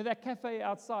 That cafe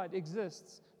outside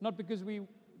exists, not because we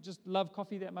just love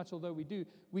coffee that much, although we do.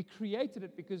 We created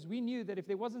it because we knew that if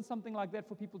there wasn't something like that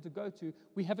for people to go to,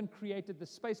 we haven't created the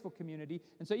space for community.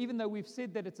 And so even though we've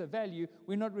said that it's a value,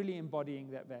 we're not really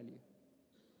embodying that value.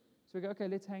 So we go, okay,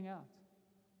 let's hang out.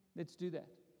 Let's do that.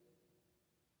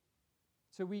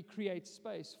 So we create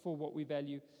space for what we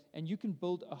value, and you can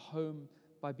build a home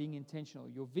by being intentional.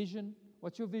 Your vision,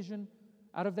 what's your vision?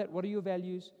 Out of that, what are your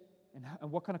values?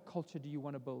 And what kind of culture do you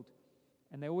want to build?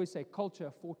 And they always say culture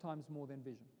 4 times more than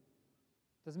vision.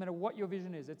 Doesn't matter what your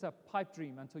vision is. It's a pipe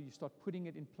dream until you start putting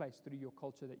it in place through your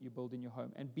culture that you build in your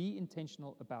home. And be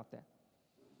intentional about that.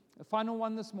 The final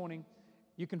one this morning,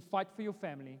 you can fight for your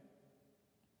family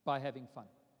by having fun.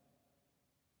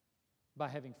 By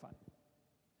having fun.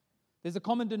 There's a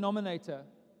common denominator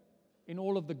in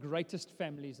all of the greatest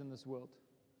families in this world.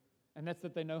 And that's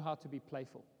that they know how to be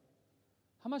playful.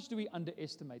 How much do we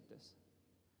underestimate this?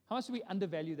 How much do we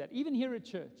undervalue that? Even here at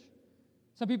church.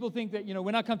 Some people think that,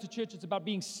 when I come to church, it's about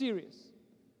being serious.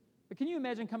 But can you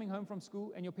imagine coming home from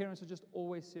school and your parents are just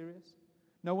always serious?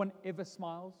 No one ever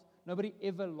smiles. Nobody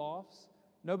ever laughs.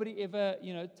 Nobody ever,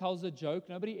 tells a joke.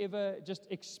 Nobody ever just,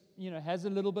 has a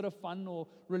little bit of fun or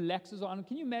relaxes on.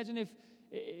 Can you imagine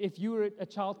if you were a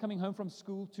child coming home from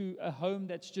school to a home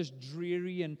that's just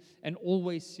dreary and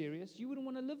always serious? You wouldn't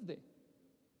want to live there.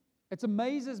 It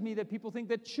amazes me that people think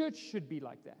that church should be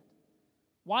like that.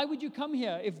 Why would you come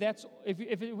here if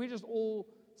we're just all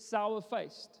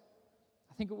sour-faced?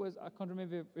 I can't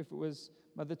remember if it was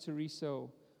Mother Teresa or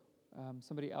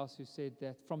somebody else who said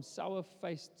that, from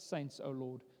sour-faced saints, O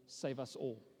Lord, save us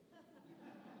all.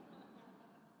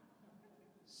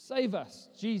 Save us,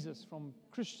 Jesus, from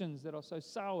Christians that are so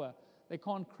sour they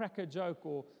can't crack a joke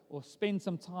or spend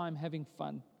some time having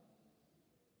fun.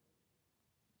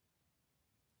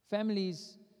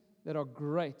 Families that are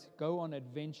great go on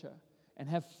adventure and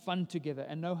have fun together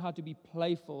and know how to be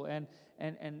playful and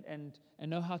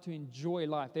know how to enjoy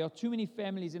life. There are too many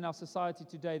families in our society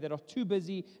today that are too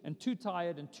busy and too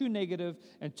tired and too negative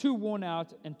and too worn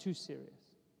out and too serious.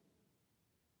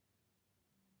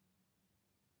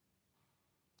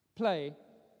 Play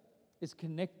is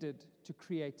connected to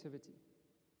creativity.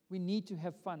 We need to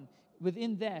have fun.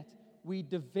 Within that, we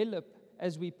develop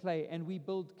as we play, and we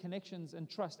build connections and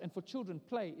trust. And for children,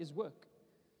 play is work.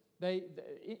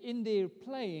 In their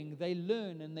playing, they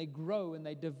learn and they grow and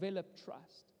they develop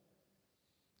trust.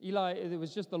 Eli, there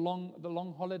was just the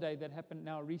long holiday that happened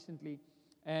now recently,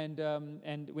 and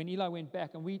when Eli went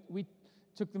back, and we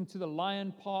took them to the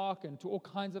Lion Park and to all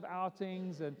kinds of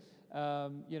outings, and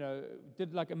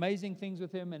did like amazing things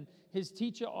with him. And his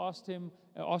teacher asked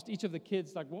each of the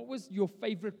kids, like, what was your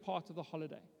favorite part of the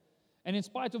holiday? And in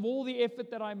spite of all the effort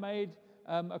that I made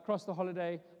across the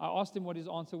holiday, I asked him what his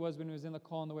answer was when he was in the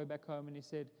car on the way back home, and he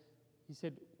said,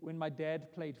 when my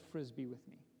dad played frisbee with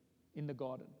me in the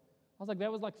garden. I was like,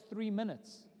 that was like 3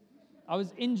 minutes. I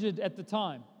was injured at the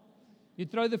time. You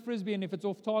throw the frisbee, and if it's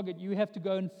off target, you have to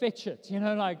go and fetch it.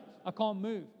 Like, I can't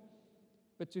move.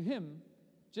 But to him,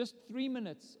 just 3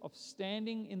 minutes of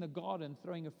standing in the garden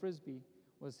throwing a frisbee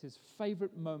was his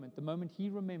favorite moment, the moment he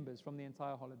remembers from the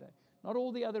entire holiday. Not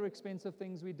all the other expensive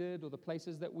things we did or the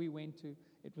places that we went to.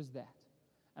 It was that.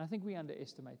 And I think we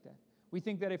underestimate that. We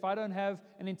think that if I don't have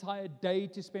an entire day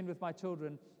to spend with my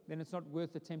children, then it's not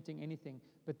worth attempting anything.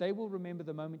 But they will remember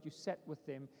the moment you sat with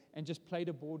them and just played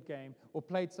a board game or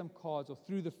played some cards or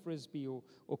threw the frisbee or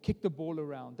kicked the ball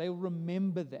around. They'll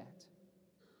remember that.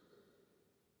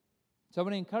 So I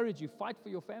want to encourage you, fight for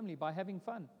your family by having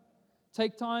fun.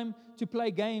 Take time to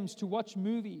play games, to watch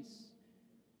movies.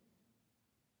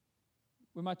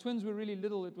 When my twins were really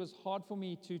little, it was hard for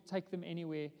me to take them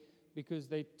anywhere because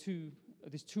there's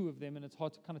two of them, and it's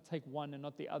hard to kind of take one and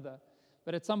not the other.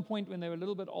 But at some point when they were a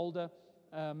little bit older,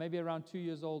 maybe around 2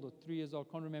 years old or 3 years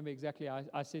old, can't remember exactly,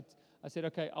 I said,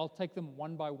 okay, I'll take them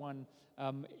one by one.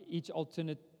 Each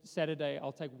alternate Saturday,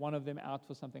 I'll take one of them out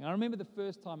for something. I remember the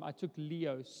first time I took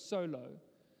Leo solo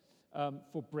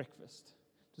for breakfast.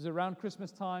 It was around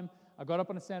Christmas time. I got up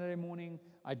on a Saturday morning.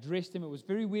 I dressed him. It was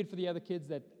very weird for the other kids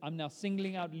that I'm now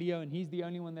singling out Leo, and he's the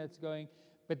only one that's going.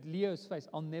 But Leo's face,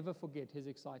 I'll never forget his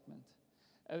excitement.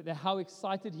 How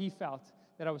excited he felt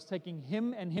that I was taking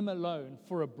him and him alone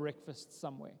for a breakfast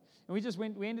somewhere. And we just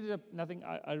went, we ended up,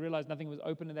 I realized nothing was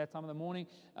open at that time of the morning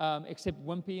except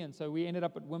Wimpy, and so we ended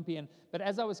up at Wimpy. But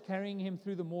as I was carrying him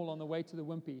through the mall on the way to the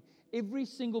Wimpy, every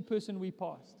single person we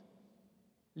passed,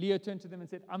 Leo turned to them and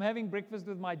said, I'm having breakfast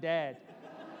with my dad.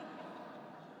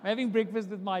 I'm having breakfast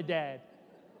with my dad.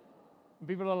 And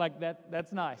people are like,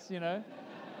 that's nice,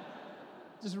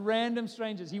 Just random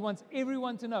strangers. He wants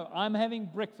everyone to know, I'm having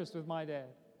breakfast with my dad.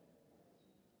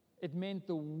 It meant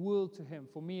the world to him.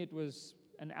 For me, it was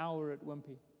an hour at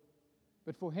Wimpy.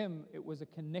 But for him, it was a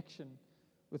connection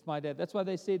with my dad. That's why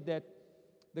they said that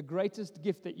the greatest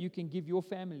gift that you can give your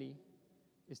family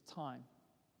is time.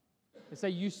 They say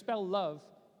you spell love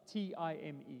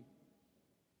T-I-M-E.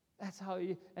 That's how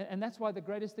and that's why the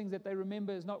greatest things that they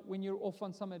remember is not when you're off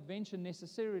on some adventure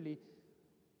necessarily,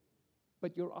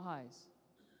 but your eyes,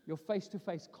 your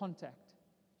face-to-face contact,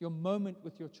 your moment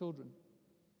with your children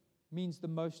means the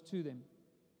most to them.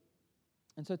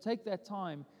 And so take that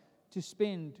time to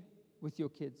spend with your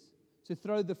kids, to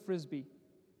throw the frisbee,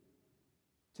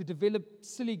 to develop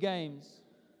silly games,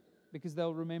 because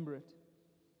they'll remember it.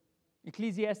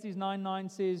 Ecclesiastes 9:9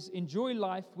 says, enjoy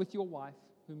life with your wife,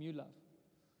 whom you love.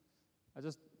 I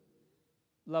just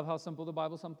love how simple the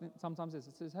Bible sometimes is.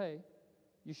 It says, hey,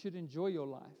 you should enjoy your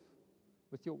life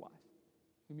with your wife,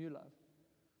 whom you love.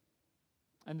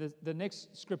 And the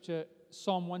next scripture,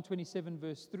 Psalm 127,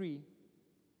 verse 3,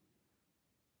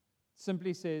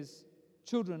 simply says,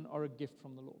 children are a gift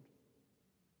from the Lord.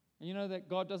 And you know that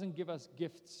God doesn't give us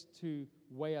gifts to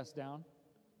weigh us down.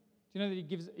 Do you know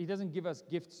that He doesn't give us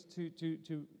gifts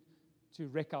to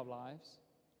wreck our lives?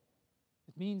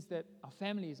 It means that our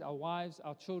families, our wives,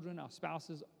 our children, our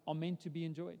spouses are meant to be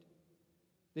enjoyed.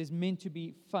 There's meant to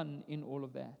be fun in all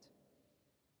of that.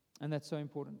 And that's so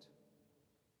important.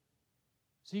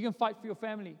 So you can fight for your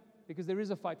family, because there is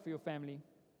a fight for your family.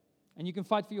 And you can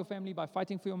fight for your family by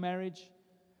fighting for your marriage,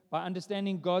 by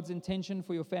understanding God's intention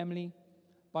for your family,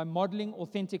 by modeling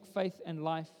authentic faith and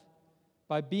life,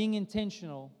 by being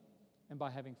intentional, and by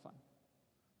having fun.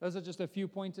 Those are just a few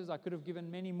pointers. I could have given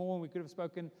many more. We could have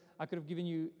spoken. I could have given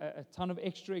you a ton of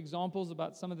extra examples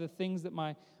about some of the things that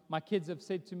my kids have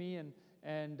said to me, and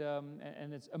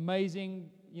it's amazing,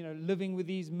 living with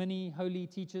these mini holy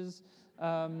teachers,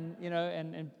 and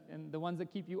the ones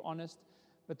that keep you honest.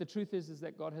 But the truth is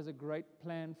that God has a great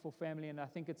plan for family, and I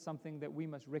think it's something that we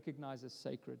must recognize as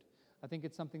sacred. I think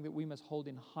it's something that we must hold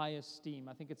in high esteem.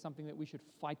 I think it's something that we should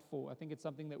fight for. I think it's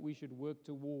something that we should work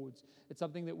towards. It's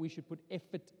something that we should put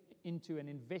effort into and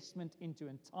investment into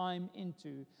and time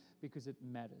into, because it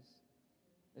matters.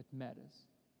 It matters.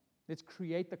 Let's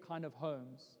create the kind of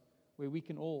homes where we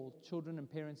can all, children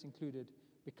and parents included,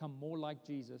 become more like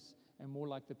Jesus and more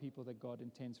like the people that God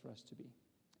intends for us to be.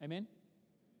 Amen?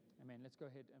 Amen. Let's go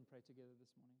ahead and pray together this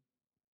morning.